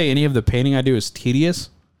wouldn't say any of the painting I do is tedious.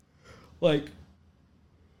 Like,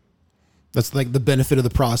 that's like the benefit of the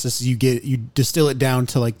process. You distill it down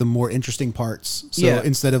to, like, the more interesting parts. So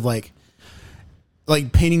instead of like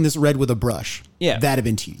like painting this red with a brush. Yeah. That'd have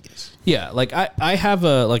been tedious. Yeah, like I have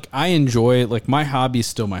a like I enjoy like my hobby is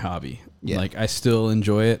still my hobby. Yeah. Like I still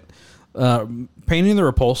enjoy it. Painting the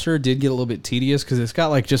repulsor did get a little bit tedious because it's got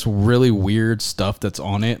like just really weird stuff that's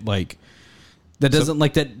on it, like that doesn't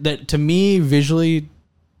like that to me visually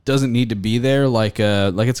doesn't need to be there. Like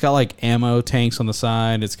it's got like ammo tanks on the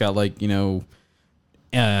side. It's got like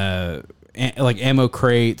like ammo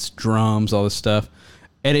crates, drums, all this stuff.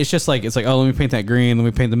 And it's just like, oh, let me paint that green. Let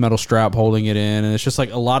me paint the metal strap holding it in. And it's just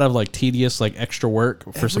like a lot of like tedious, like extra work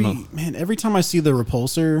for every time I see the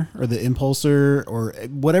repulsor or the impulsor or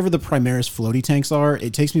whatever the Primaris floaty tanks are,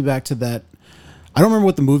 it takes me back to that. I don't remember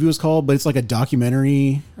what the movie was called, but it's like a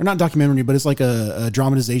documentary, or not documentary, but it's like a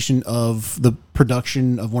dramatization of the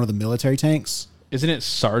production of one of the military tanks. Isn't it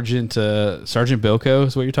Sergeant Bilko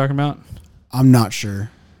is what you're talking about? I'm not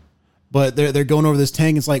sure. But they're going over this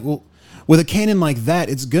tank. It's like, well, with a cannon like that,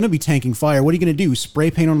 it's going to be tanking fire. What are you going to do?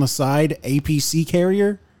 Spray paint on the side, APC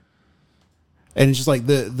carrier? And it's just like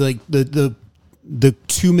the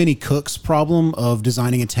too many cooks problem of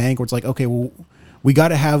designing a tank where it's like, okay, well, we got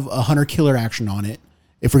to have a hunter killer action on it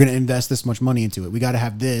if we're going to invest this much money into it. We got to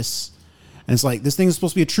have this. And it's like, this thing is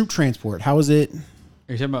supposed to be a troop transport. How is it? Are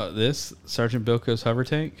you talking about this Sergeant Bilko's hover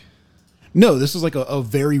tank? No, this is like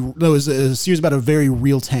it's a series about a very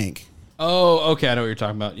real tank. Oh, okay. I know what you're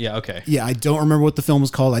talking about. Yeah, okay. Yeah, I don't remember what the film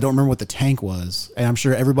was called. I don't remember what the tank was. And I'm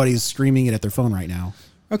sure everybody's screaming it at their phone right now.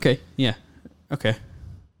 Okay, yeah. Okay.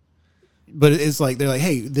 But it's like, they're like,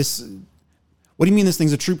 hey, what do you mean this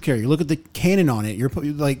thing's a troop carrier? Look at the cannon on it. You're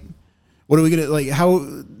like, what are we going to, like, how,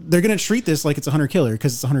 they're going to treat this like it's a hunter killer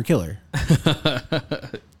because it's a hunter killer.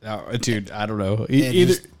 Oh, dude, I don't know.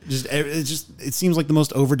 It seems like the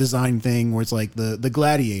most over-designed thing where it's like the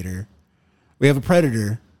Gladiator. We have a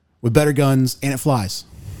Predator with better guns, and it flies.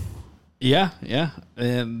 Yeah.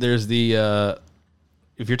 And there's the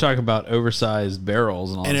if you're talking about oversized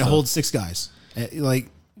barrels and all, and it holds 6 guys. Like,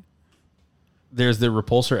 there's the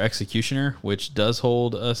Repulsor Executioner, which does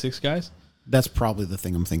hold 6 guys. That's probably the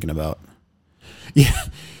thing I'm thinking about. Yeah.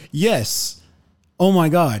 Yes. Oh my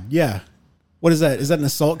God. Yeah. What is that? Is that an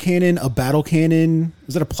assault cannon? A battle cannon?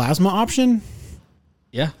 Is that a plasma option?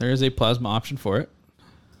 Yeah, there is a plasma option for it.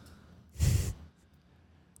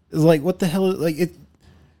 Like, what the hell? Like, it.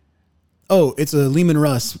 Oh, it's a Lehman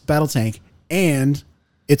Russ battle tank, and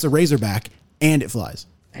it's a Razorback, and it flies.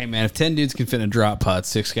 Hey, man, if 10 dudes can fit in a drop pod,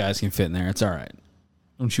 6 guys can fit in there. It's all right.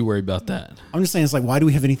 Don't you worry about that. I'm just saying, it's like, why do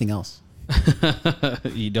we have anything else?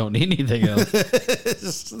 You don't need anything else.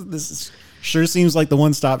 This sure seems like the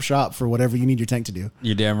one-stop shop for whatever you need your tank to do.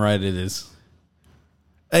 You're damn right it is.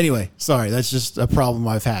 Anyway, sorry, that's just a problem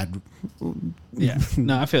I've had. Yeah,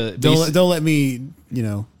 no, I feel it. Don't let me,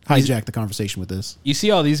 hijack the conversation with this. You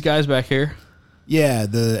see all these guys back here? Yeah,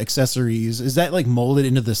 the accessories. Is that like molded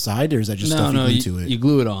into the side, or is that just stuff you glue to it? You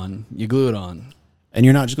glue it on. And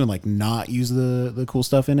you're not just going to like not use the cool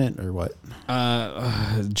stuff in it, or what?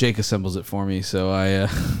 Jake assembles it for me, so I, all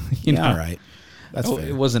right, that's fair.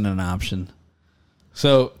 It wasn't an option.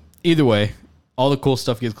 So either way, all the cool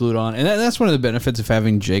stuff gets glued on, and that's one of the benefits of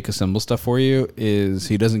having Jake assemble stuff for you is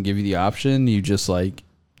he doesn't give you the option. You just like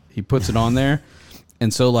he puts it on there,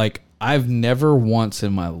 and so like I've never once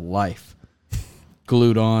in my life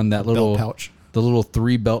glued on that little belt pouch. The little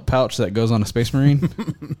 3 belt pouch that goes on a Space Marine.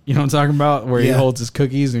 You know what I'm talking about? Where he holds his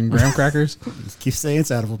cookies and graham crackers. Keep saying it's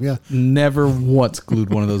out of them, yeah. Never once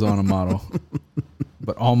glued one of those on a model.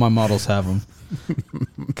 But all my models have them.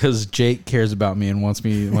 Because Jake cares about me and wants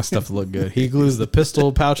my stuff to look good. He glues the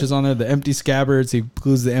pistol pouches on there, the empty scabbards. He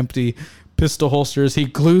glues the empty pistol holsters. He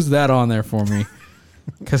glues that on there for me.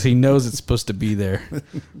 Because he knows it's supposed to be there.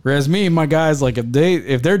 Whereas me and my guys, like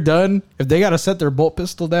if they're done, if they got to set their bolt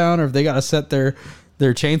pistol down or if they got to set their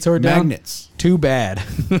chainsword down, magnets. Too bad.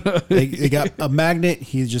 they got a magnet.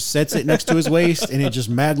 He just sets it next to his waist, and it just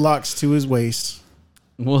madlocks to his waist.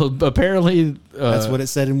 Well, apparently that's what it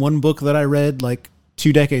said in one book that I read like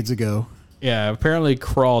 2 decades ago. Yeah, apparently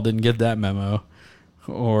Crawl didn't get that memo.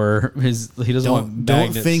 Or he doesn't want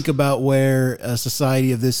magnets. Don't think about where a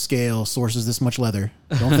society of this scale sources this much leather.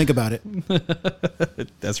 Don't think about it.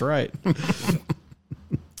 That's right.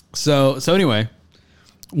 So anyway,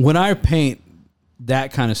 when I paint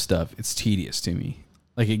that kind of stuff, it's tedious to me.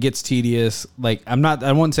 Like it gets tedious. Like I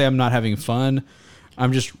wouldn't say I'm not having fun.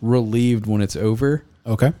 I'm just relieved when it's over.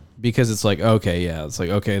 Okay. Because it's like, okay, yeah, it's like,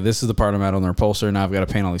 okay, this is the part I'm at on the repulsor. Now I've got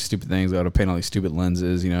to paint all these stupid things. I've got to paint all these stupid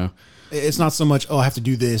lenses, It's not so much, I have to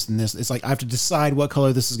do this and this. It's like I have to decide what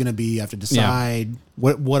color this is going to be. I have to decide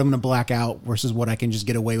what I'm going to black out versus what I can just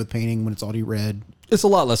get away with painting when it's already red. It's a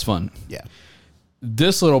lot less fun. Yeah.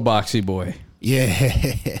 This little boxy boy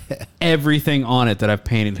Yeah. Everything on it that I've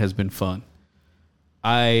painted has been fun.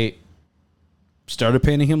 I started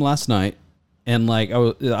painting him last night, and like I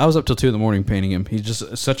was up till 2 a.m. painting him. He's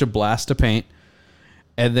just such a blast to paint.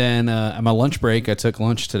 And then at my lunch break, I took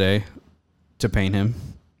lunch today to paint him.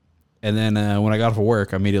 And then when I got off of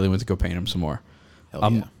work, I immediately went to go paint him some more.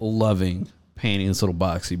 I'm loving painting this little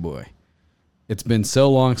boxy boy. It's been so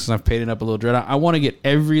long since I've painted up a little dreadnought. I want to get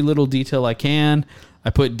every little detail I can. I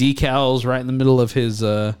put decals right in the middle of his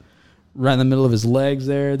legs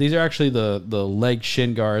there. These are actually the leg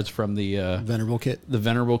shin guards from the Venerable kit. The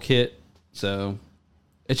Venerable kit. So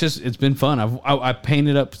it's been fun. I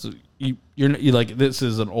painted up. So you're like, this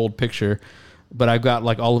is an old picture, but I've got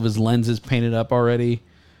like all of his lenses painted up already.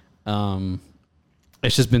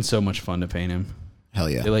 It's just been so much fun to paint him. Hell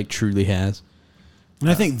yeah. It like truly has. And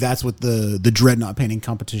I think that's what the dreadnought painting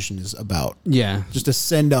competition is about. Yeah. Just a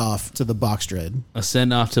send off to the box dread. A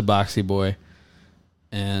send off to Boxy Boy.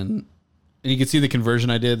 And you can see the conversion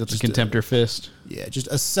I did. That's just a Contemptor fist. Yeah, just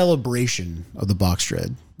a celebration of the box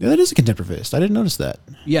dread. Yeah, that is a Contemptor fist. I didn't notice that.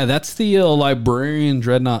 Yeah, that's the Librarian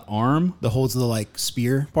Dreadnought arm. The holds of the like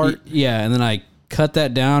spear part. Yeah, and then I cut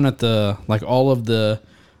that down at the like all of the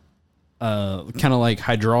kind of like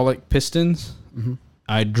hydraulic pistons. Mm-hmm.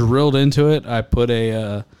 I drilled into it. I put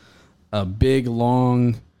a big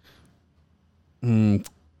long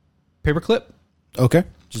paper clip. Okay.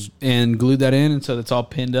 And glued that in, and so it's all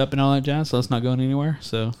pinned up and all that jazz. So it's not going anywhere.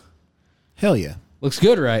 So, hell yeah, looks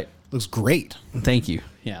good, right? Looks great. Thank you.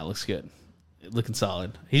 Yeah, it looks good. Looking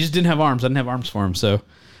solid. He just didn't have arms. I didn't have arms for him, so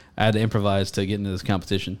I had to improvise to get into this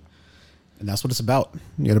competition. And that's what it's about.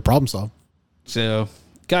 You got to problem solve. So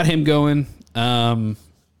got him going.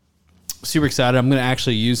 Super excited. I'm going to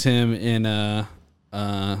actually use him in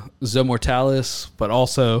Zomortalis, but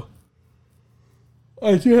also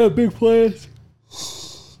I do have big plans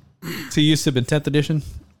to use him in 10th edition.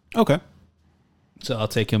 Okay. So I'll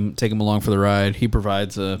take him along for the ride. He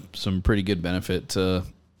provides some pretty good benefit to,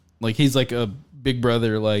 like, he's like a big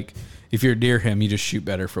brother. Like, if you're near him, you just shoot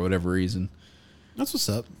better for whatever reason. That's what's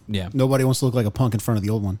up. Yeah. Nobody wants to look like a punk in front of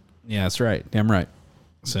the old one. Yeah, that's right. Damn right.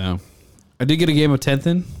 So I did get a game of 10th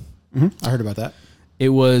in. Mm-hmm. I heard about that. It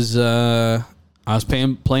was, I was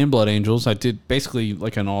playing Blood Angels. I did basically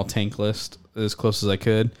like an all tank list as close as I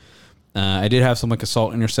could. I did have some like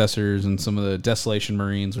Assault Intercessors and some of the Desolation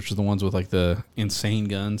Marines, which are the ones with like the insane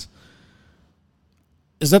guns.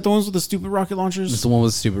 Is that the ones with the stupid rocket launchers? It's the one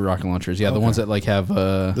with the stupid rocket launchers. Yeah, okay. The ones that like have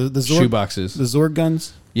the shoe boxes. The Zorg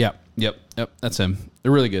guns? Yeah, yep. That's him.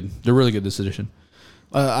 They're really good. They're really good this edition.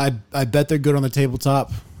 I bet they're good on the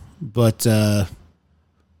tabletop, but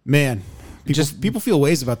man, people feel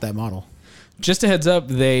ways about that model. Just a heads up,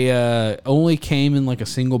 they only came in like a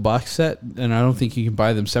single box set, and I don't think you can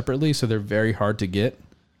buy them separately, so they're very hard to get.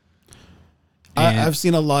 I've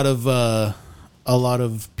seen a lot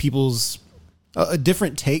of people's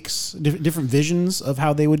different takes, different visions of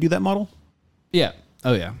how they would do that model. Yeah.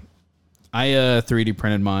 Oh yeah. I 3D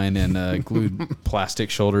printed mine and glued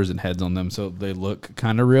plastic shoulders and heads on them so they look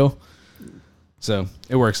kind of real. So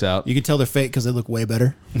it works out. You can tell they're fake because they look way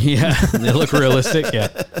better. Yeah, they look realistic. Yeah.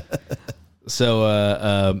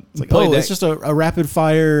 So it's like, it's just a rapid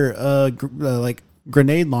fire like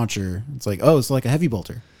grenade launcher. It's like, it's like a heavy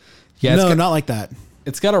bolter. Yeah, no, not like that.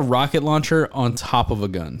 It's got a rocket launcher on top of a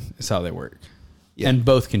gun. Is how they work. Yeah. And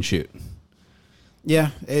both can shoot. Yeah,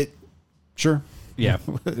 sure. Yeah,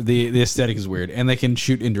 the aesthetic is weird, and they can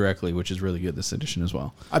shoot indirectly, which is really good this edition as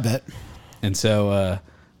well. I bet. And so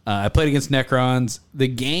I played against Necrons. The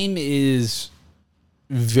game is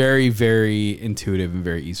very, very intuitive and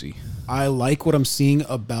very easy. I like what I'm seeing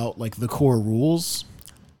about like the core rules.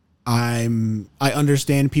 I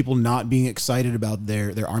understand people not being excited about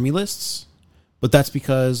their army lists, but that's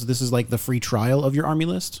because this is like the free trial of your army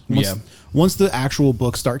list. Once the actual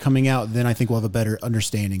books start coming out, then I think we'll have a better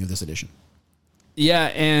understanding of this edition. Yeah,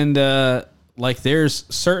 and like there's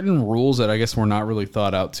certain rules that I guess were not really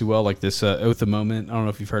thought out too well, like this Oath of Moment. I don't know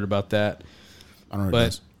if you've heard about that. I don't know what it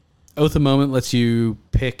is. Oath of Moment lets you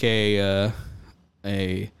pick a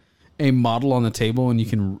model on the table,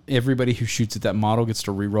 and everybody who shoots at that model gets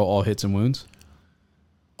to reroll all hits and wounds.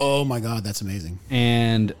 Oh my god, that's amazing!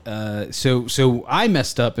 And so I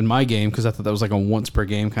messed up in my game because I thought that was like a once per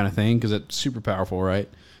game kind of thing because it's super powerful, right?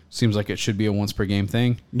 Seems like it should be a once per game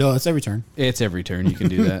thing. No, it's every turn. It's every turn you can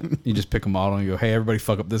do that. You just pick a model and you go, hey, everybody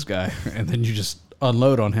fuck up this guy, and then you just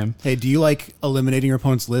unload on him. Hey, do you like eliminating your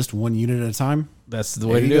opponent's list one unit at a time? That's the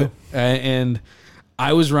way to do it. And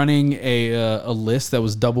I was running a list that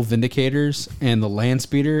was double Vindicators and the Land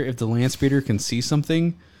Speeder. If the Land Speeder can see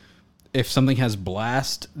something, if something has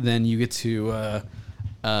blast, then you get to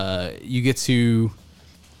you get to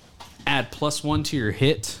add +1 to your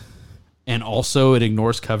hit, and also it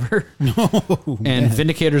ignores cover. And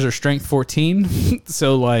Vindicators are strength 14.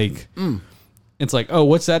 So like, it's like, oh,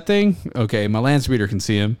 what's that thing? Okay, my land speeder can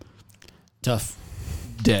see him. Tough.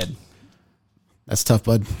 Dead. That's tough,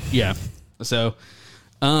 bud. Yeah. So,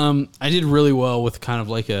 I did really well with kind of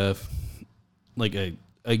like a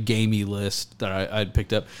gamey list that I'd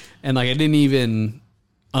picked up, and like I didn't even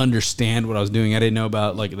understand what I was doing. I didn't know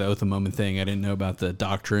about like the Oath of Moment thing. I didn't know about the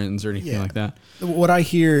doctrines or anything like that. What I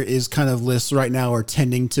hear is kind of lists right now are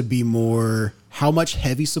tending to be more how much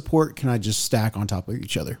heavy support can I just stack on top of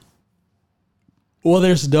each other. Well,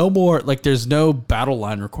 there's no more like there's no battle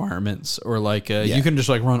line requirements or like you can just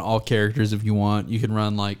like run all characters if you want. You can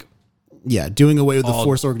run like doing away with the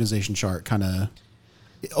force organization chart kind of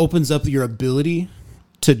opens up your ability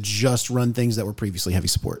to just run things that were previously heavy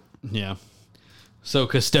support. Yeah. So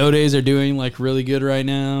Custodes are doing like really good right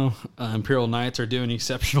now. Imperial Knights are doing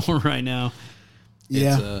exceptional right now.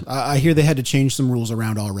 Yeah, I hear they had to change some rules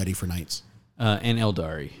around already for Knights. And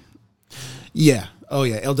Eldari. Yeah. Oh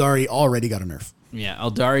yeah, Eldari already got a nerf. Yeah,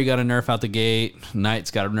 Eldari got a nerf out the gate.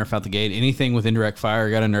 Knights got a nerf out the gate. Anything with indirect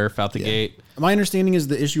fire got a nerf out the gate. My understanding is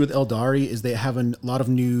the issue with Eldari is they have a lot of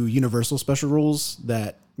new universal special rules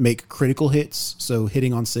that make critical hits. So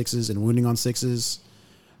hitting on 6s and wounding on 6s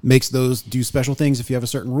makes those do special things if you have a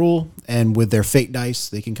certain rule. And with their fate dice,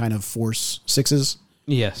 they can kind of force 6s.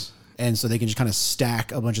 Yes. And so they can just kind of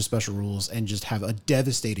stack a bunch of special rules and just have a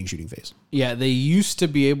devastating shooting phase. Yeah, they used to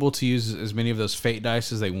be able to use as many of those fate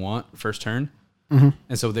dice as they want first turn.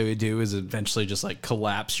 And so what they would do is eventually just like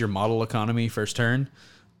collapse your model economy first turn.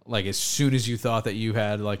 Like as soon as you thought that you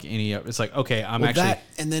had like any, it's like, okay, I'm actually. That,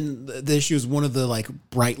 and then the issue is one of the like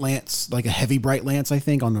Bright Lance, like a heavy Bright Lance, I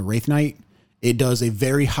think, on the Wraith Knight. It does a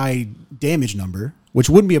very high damage number, which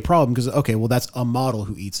wouldn't be a problem because, okay, well, that's a model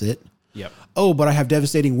who eats it. Yep. Oh, but I have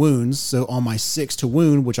devastating wounds. So on my 6 to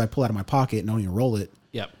wound, which I pull out of my pocket and don't even roll it.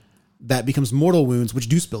 Yep. That becomes mortal wounds, which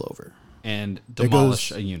do spill over. And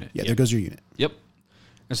demolish a unit. Yeah, there goes your unit. Yep.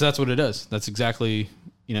 And so that's what it does. That's exactly,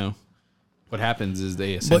 what happens is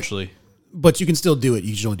they essentially. But you can still do it.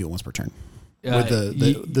 You just only do it once per turn. With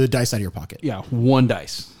the dice out of your pocket. Yeah, one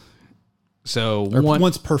dice. So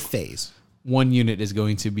once per phase. One unit is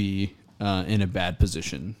going to be in a bad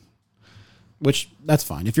position. Which, that's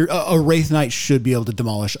fine. If you're a Wraith Knight should be able to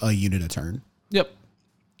demolish a unit a turn. Yep.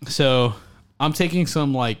 So I'm taking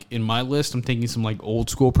some, like, in my list, I'm taking some, like, old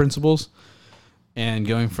school principles and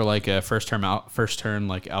going for, like, a first turn,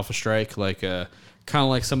 like, Alpha Strike, like, kind of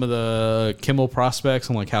like some of the Kimmel prospects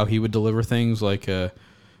and, like, how he would deliver things, like,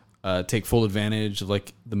 take full advantage of,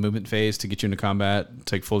 like, the movement phase to get you into combat,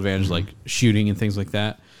 take full advantage of, like, shooting and things like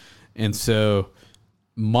that. And so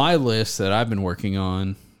my list that I've been working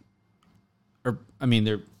on,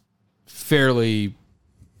 they're fairly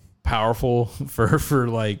powerful for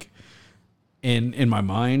like in my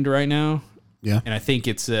mind right now. Yeah. And I think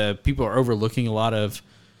it's people are overlooking a lot of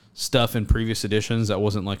stuff in previous editions that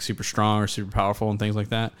wasn't like super strong or super powerful and things like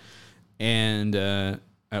that. And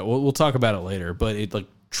we'll talk about it later, but it like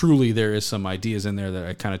truly there is some ideas in there that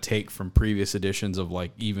I kind of take from previous editions of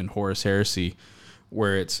like even Horus Heresy,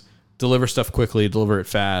 where it's deliver stuff quickly, deliver it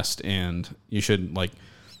fast, and you should like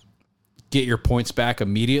get your points back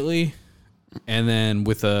immediately, and then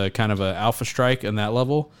with a kind of a Alpha Strike on that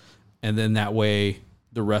level, and then that way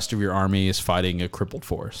the rest of your army is fighting a crippled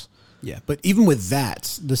force. Yeah, but even with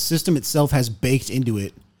that, the system itself has baked into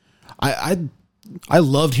it. I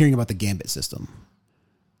loved hearing about the Gambit system.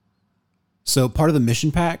 So part of the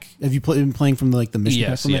mission pack, have you been playing from the mission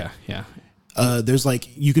pack from it? Yeah. There's like,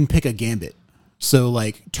 you can pick a Gambit. So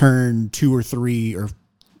like turn 2 or 3 or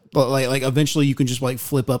like eventually you can just like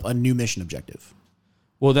flip up a new mission objective.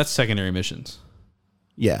 Well, that's secondary missions.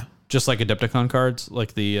 Yeah. Just like Adepticon cards,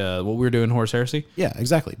 like the what we were doing in Horus Heresy. Yeah,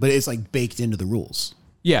 exactly. But it's like baked into the rules.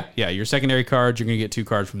 Yeah. Your secondary cards, you're going to get 2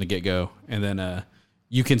 cards from the get-go. And then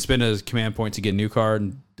you can spend a command point to get a new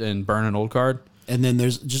card and burn an old card. And then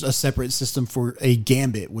there's just a separate system for a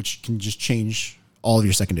Gambit, which can just change all of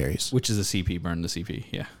your secondaries. Which is a CP, burn the CP,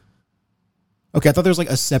 yeah. Okay, I thought there was like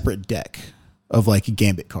a separate deck of like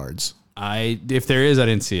Gambit cards. If there is, I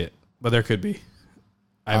didn't see it, but there could be.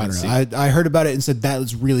 I don't know. I heard about it and said that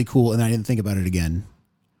was really cool, and I didn't think about it again.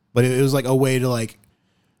 But it was like a way to like,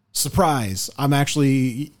 surprise, I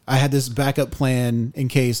had this backup plan in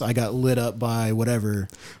case I got lit up by whatever.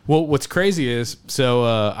 Well, what's crazy is, so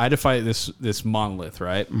I had to fight this monolith,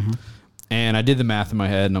 right? Mm-hmm. And I did the math in my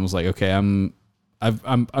head, and I was like, okay, I'm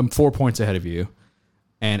 4 points ahead of you.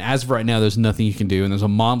 And as of right now, there's nothing you can do. And there's a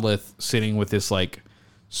monolith sitting with this like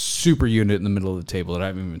super unit in the middle of the table that I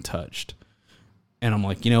haven't even touched. And I'm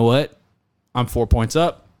like, you know what? I'm 4 points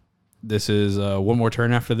up. This is one more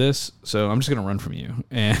turn after this, so I'm just going to run from you.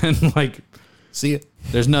 And, like, see it.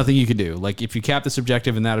 There's nothing you can do. Like, if you cap this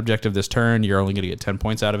objective and that objective this turn, you're only going to get 10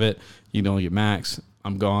 points out of it. You can only get max.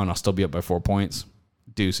 I'm gone. I'll still be up by 4 points.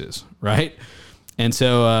 Deuces, right? And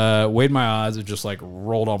so weighed my odds. It just, like,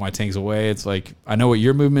 rolled all my tanks away. It's like, I know what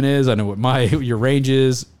your movement is. I know what your range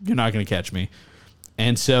is. You're not going to catch me.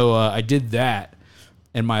 And so I did that,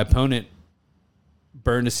 and my opponent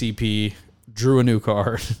burned a CP, drew a new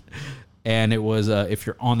card, and it was if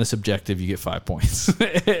you're on this objective, you get 5 points.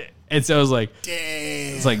 And so I was like,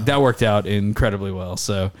 damn. It's like that worked out incredibly well.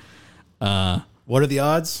 So what are the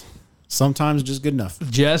odds? Sometimes just good enough.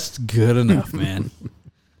 Just good enough, man.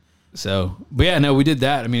 So, but yeah, no, we did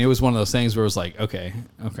that. I mean, it was one of those things where it was like, okay.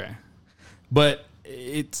 But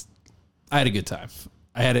I had a good time.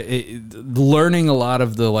 I had learning a lot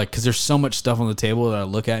of the, like, because there's so much stuff on the table that I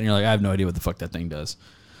look at and you're like, I have no idea what the fuck that thing does.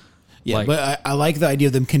 Yeah, like, but I like the idea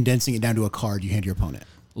of them condensing it down to a card you hand your opponent.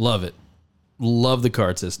 Love it. Love the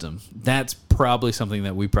card system. That's probably something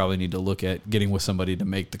that we probably need to look at getting with somebody to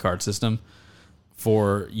make the card system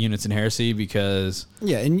for units in Heresy, because...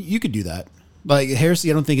 Yeah, and you could do that. Like,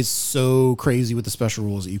 Heresy, I don't think it's so crazy with the special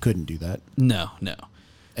rules that you couldn't do that. No.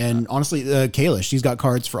 And honestly, Kayla, she's got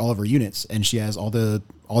cards for all of her units, and she has all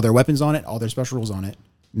their weapons on it, all their special rules on it.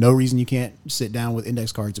 No reason you can't sit down with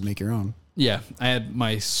index cards and make your own. Yeah, I had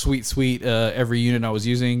my sweet every unit I was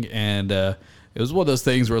using, and it was one of those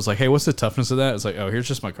things where it's like, hey, what's the toughness of that? It's like, oh, here's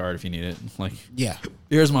just my card if you need it. Like, yeah,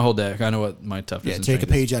 here's my whole deck. I know what my toughness is. Yeah, take a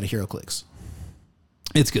page out of HeroClix.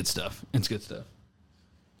 It's good stuff.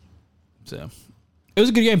 So, it was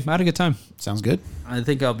a good game. I had a good time. Sounds good. I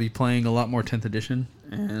think I'll be playing a lot more 10th edition,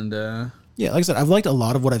 and yeah, like I said, I've liked a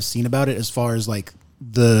lot of what I've seen about it as far as like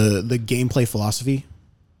the gameplay philosophy.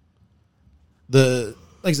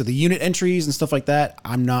 Like I said, the unit entries and stuff like that,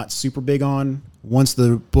 I'm not super big on. Once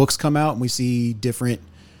the books come out and we see different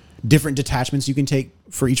detachments you can take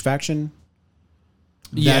for each faction,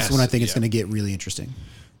 that's when I think it's going to get really interesting.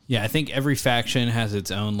 Yeah, I think every faction has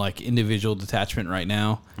its own like individual detachment right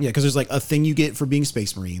now. Yeah, because there's like a thing you get for being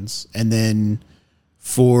Space Marines, and then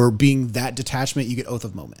for being that detachment, you get Oath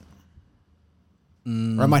of Moment.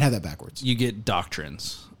 Or I might have that backwards. You get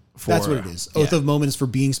doctrines. That's what it is. Oath of Moment is for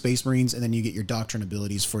being Space Marines, and then you get your doctrine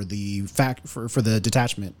abilities for the for the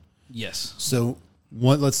detachment. Yes. So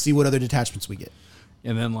let's see what other detachments we get.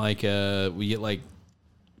 And then like we get like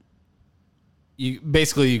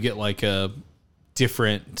you get like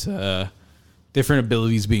different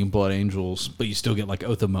abilities being Blood Angels, but you still get like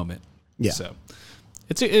Oath of Moment. Yeah. So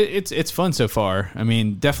it's fun so far. I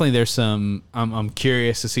mean, definitely there's some. I'm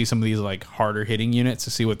curious to see some of these like harder hitting units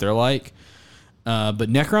to see what they're like. But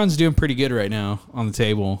Necron's doing pretty good right now on the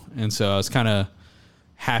table, and so I was kind of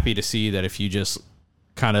happy to see that if you just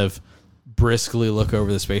kind of briskly look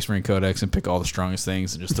over the Space Marine Codex and pick all the strongest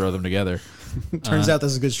things and just throw them together. Turns out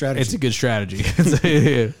that's a good strategy. It's a good strategy.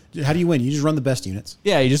 How do you win? You just run the best units.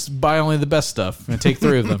 Yeah, you just buy only the best stuff and take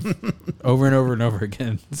 3 of them over and over and over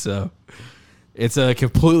again. So it's a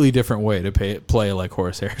completely different way to play like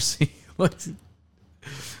Horus Heresy.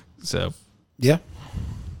 So yeah.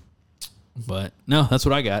 But no, that's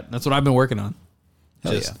what I got. That's what I've been working on.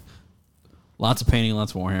 Hell yeah. Lots of painting,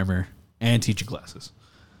 lots of Warhammer, and teaching classes.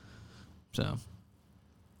 So,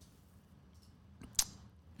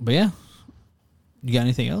 but yeah, you got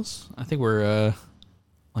anything else? I think we're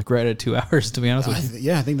like right at 2 hours, to be honest with you.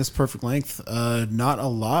 Yeah, I think that's perfect length. Not a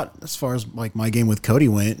lot as far as like my game with Cody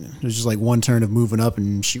went. It was just like one turn of moving up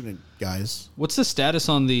and shooting at guys. What's the status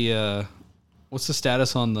on the? The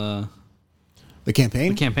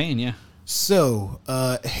campaign? The campaign, yeah. So,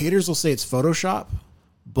 haters will say it's Photoshop,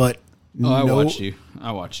 but I watched you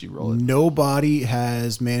roll it. Nobody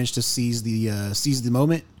has managed to seize the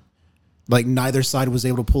moment. Like neither side was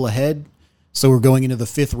able to pull ahead. So we're going into the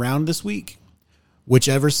 5th round this week.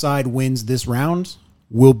 Whichever side wins this round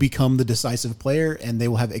will become the decisive player, and they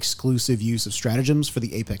will have exclusive use of stratagems for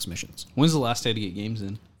the Apex missions. When's the last day to get games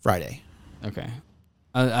in? Friday. Okay.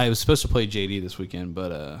 I was supposed to play JD this weekend,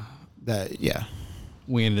 but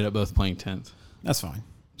we ended up both playing 10th. That's fine.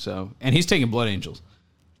 So, and he's taking Blood Angels.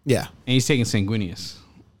 Yeah. And he's taking Sanguinius.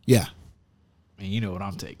 Yeah. And you know what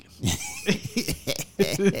I'm taking.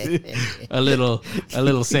 a little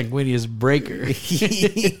Sanguinius breaker.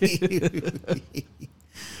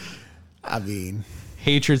 I mean,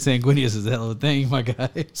 hatred Sanguinius is a hell of a thing, my guy.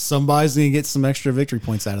 Somebody's going to get some extra victory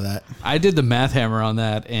points out of that. I did the math hammer on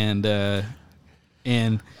that, and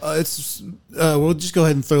we'll just go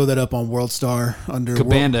ahead and throw that up on WorldStar under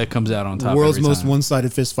Cabanda comes out on top. World's most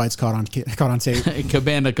one-sided fist fights caught on tape.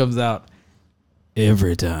 Cabanda comes out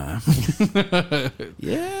every time.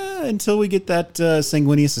 Yeah, until we get that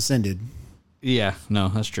Sanguinius Ascended. Yeah, no,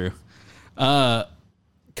 that's true.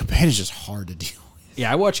 Cabana's just hard to deal with.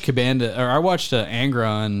 Yeah, I watched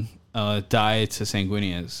Angron die to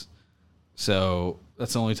Sanguinius. So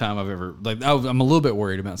that's the only time I've ever I'm a little bit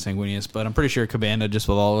worried about Sanguinius, but I'm pretty sure Cabana, just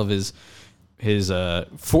with all of his for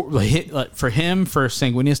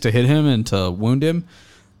Sanguinius to hit him and to wound him,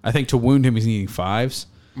 I think to wound him he's needing 5s,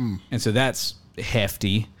 and so that's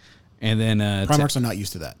hefty. And then Primarchs are not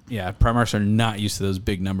used to that. Yeah, Primarchs are not used to those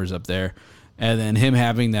big numbers up there. And then him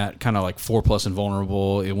having that kind of like 4+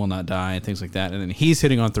 invulnerable, it will not die, and things like that. And then he's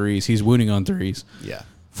hitting on 3s, he's wounding on 3s. Yeah.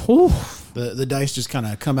 Whew. The dice just kind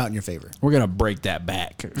of come out in your favor. We're gonna break that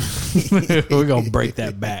back. We're gonna break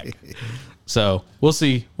that back. So we'll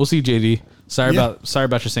see. We'll see, JD. Sorry about your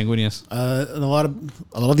Sanguinius. And a lot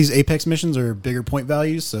of these Apex missions are bigger point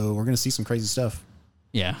values, so we're gonna see some crazy stuff.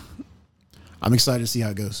 Yeah. I'm excited to see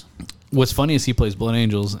how it goes. What's funny is he plays Blood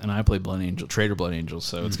Angels and I play Trader Blood Angels,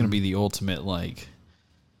 so it's gonna be the ultimate like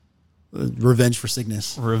revenge for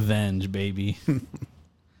Cygnus. Revenge, baby.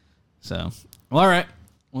 So, well, all right.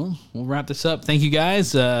 Well, we'll wrap this up. Thank you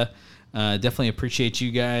guys. Definitely appreciate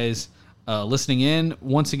you guys listening in.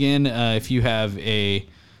 Once again, if you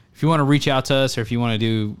want to reach out to us, or if you want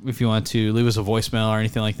to leave us a voicemail or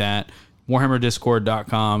anything like that,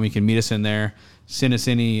 WarhammerDiscord.com. You can meet us in there. Send us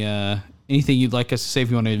anything you'd like us to say. If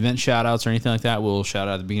you want to event shout outs or anything like that, we'll shout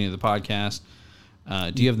out at the beginning of the podcast.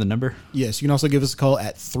 Do you have the number? Yes, you can also give us a call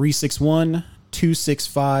at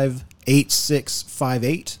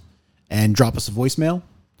 361-265-8658 and drop us a voicemail.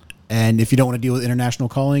 And if you don't want to deal with international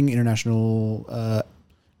calling,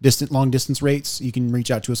 long distance rates, you can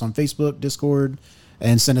reach out to us on Facebook, Discord,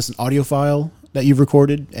 and send us an audio file that you've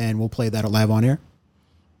recorded, and we'll play that live on air.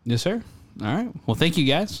 Yes, sir. All right. Well, thank you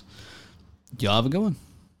guys. Y'all have a good one.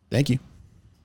 Thank you.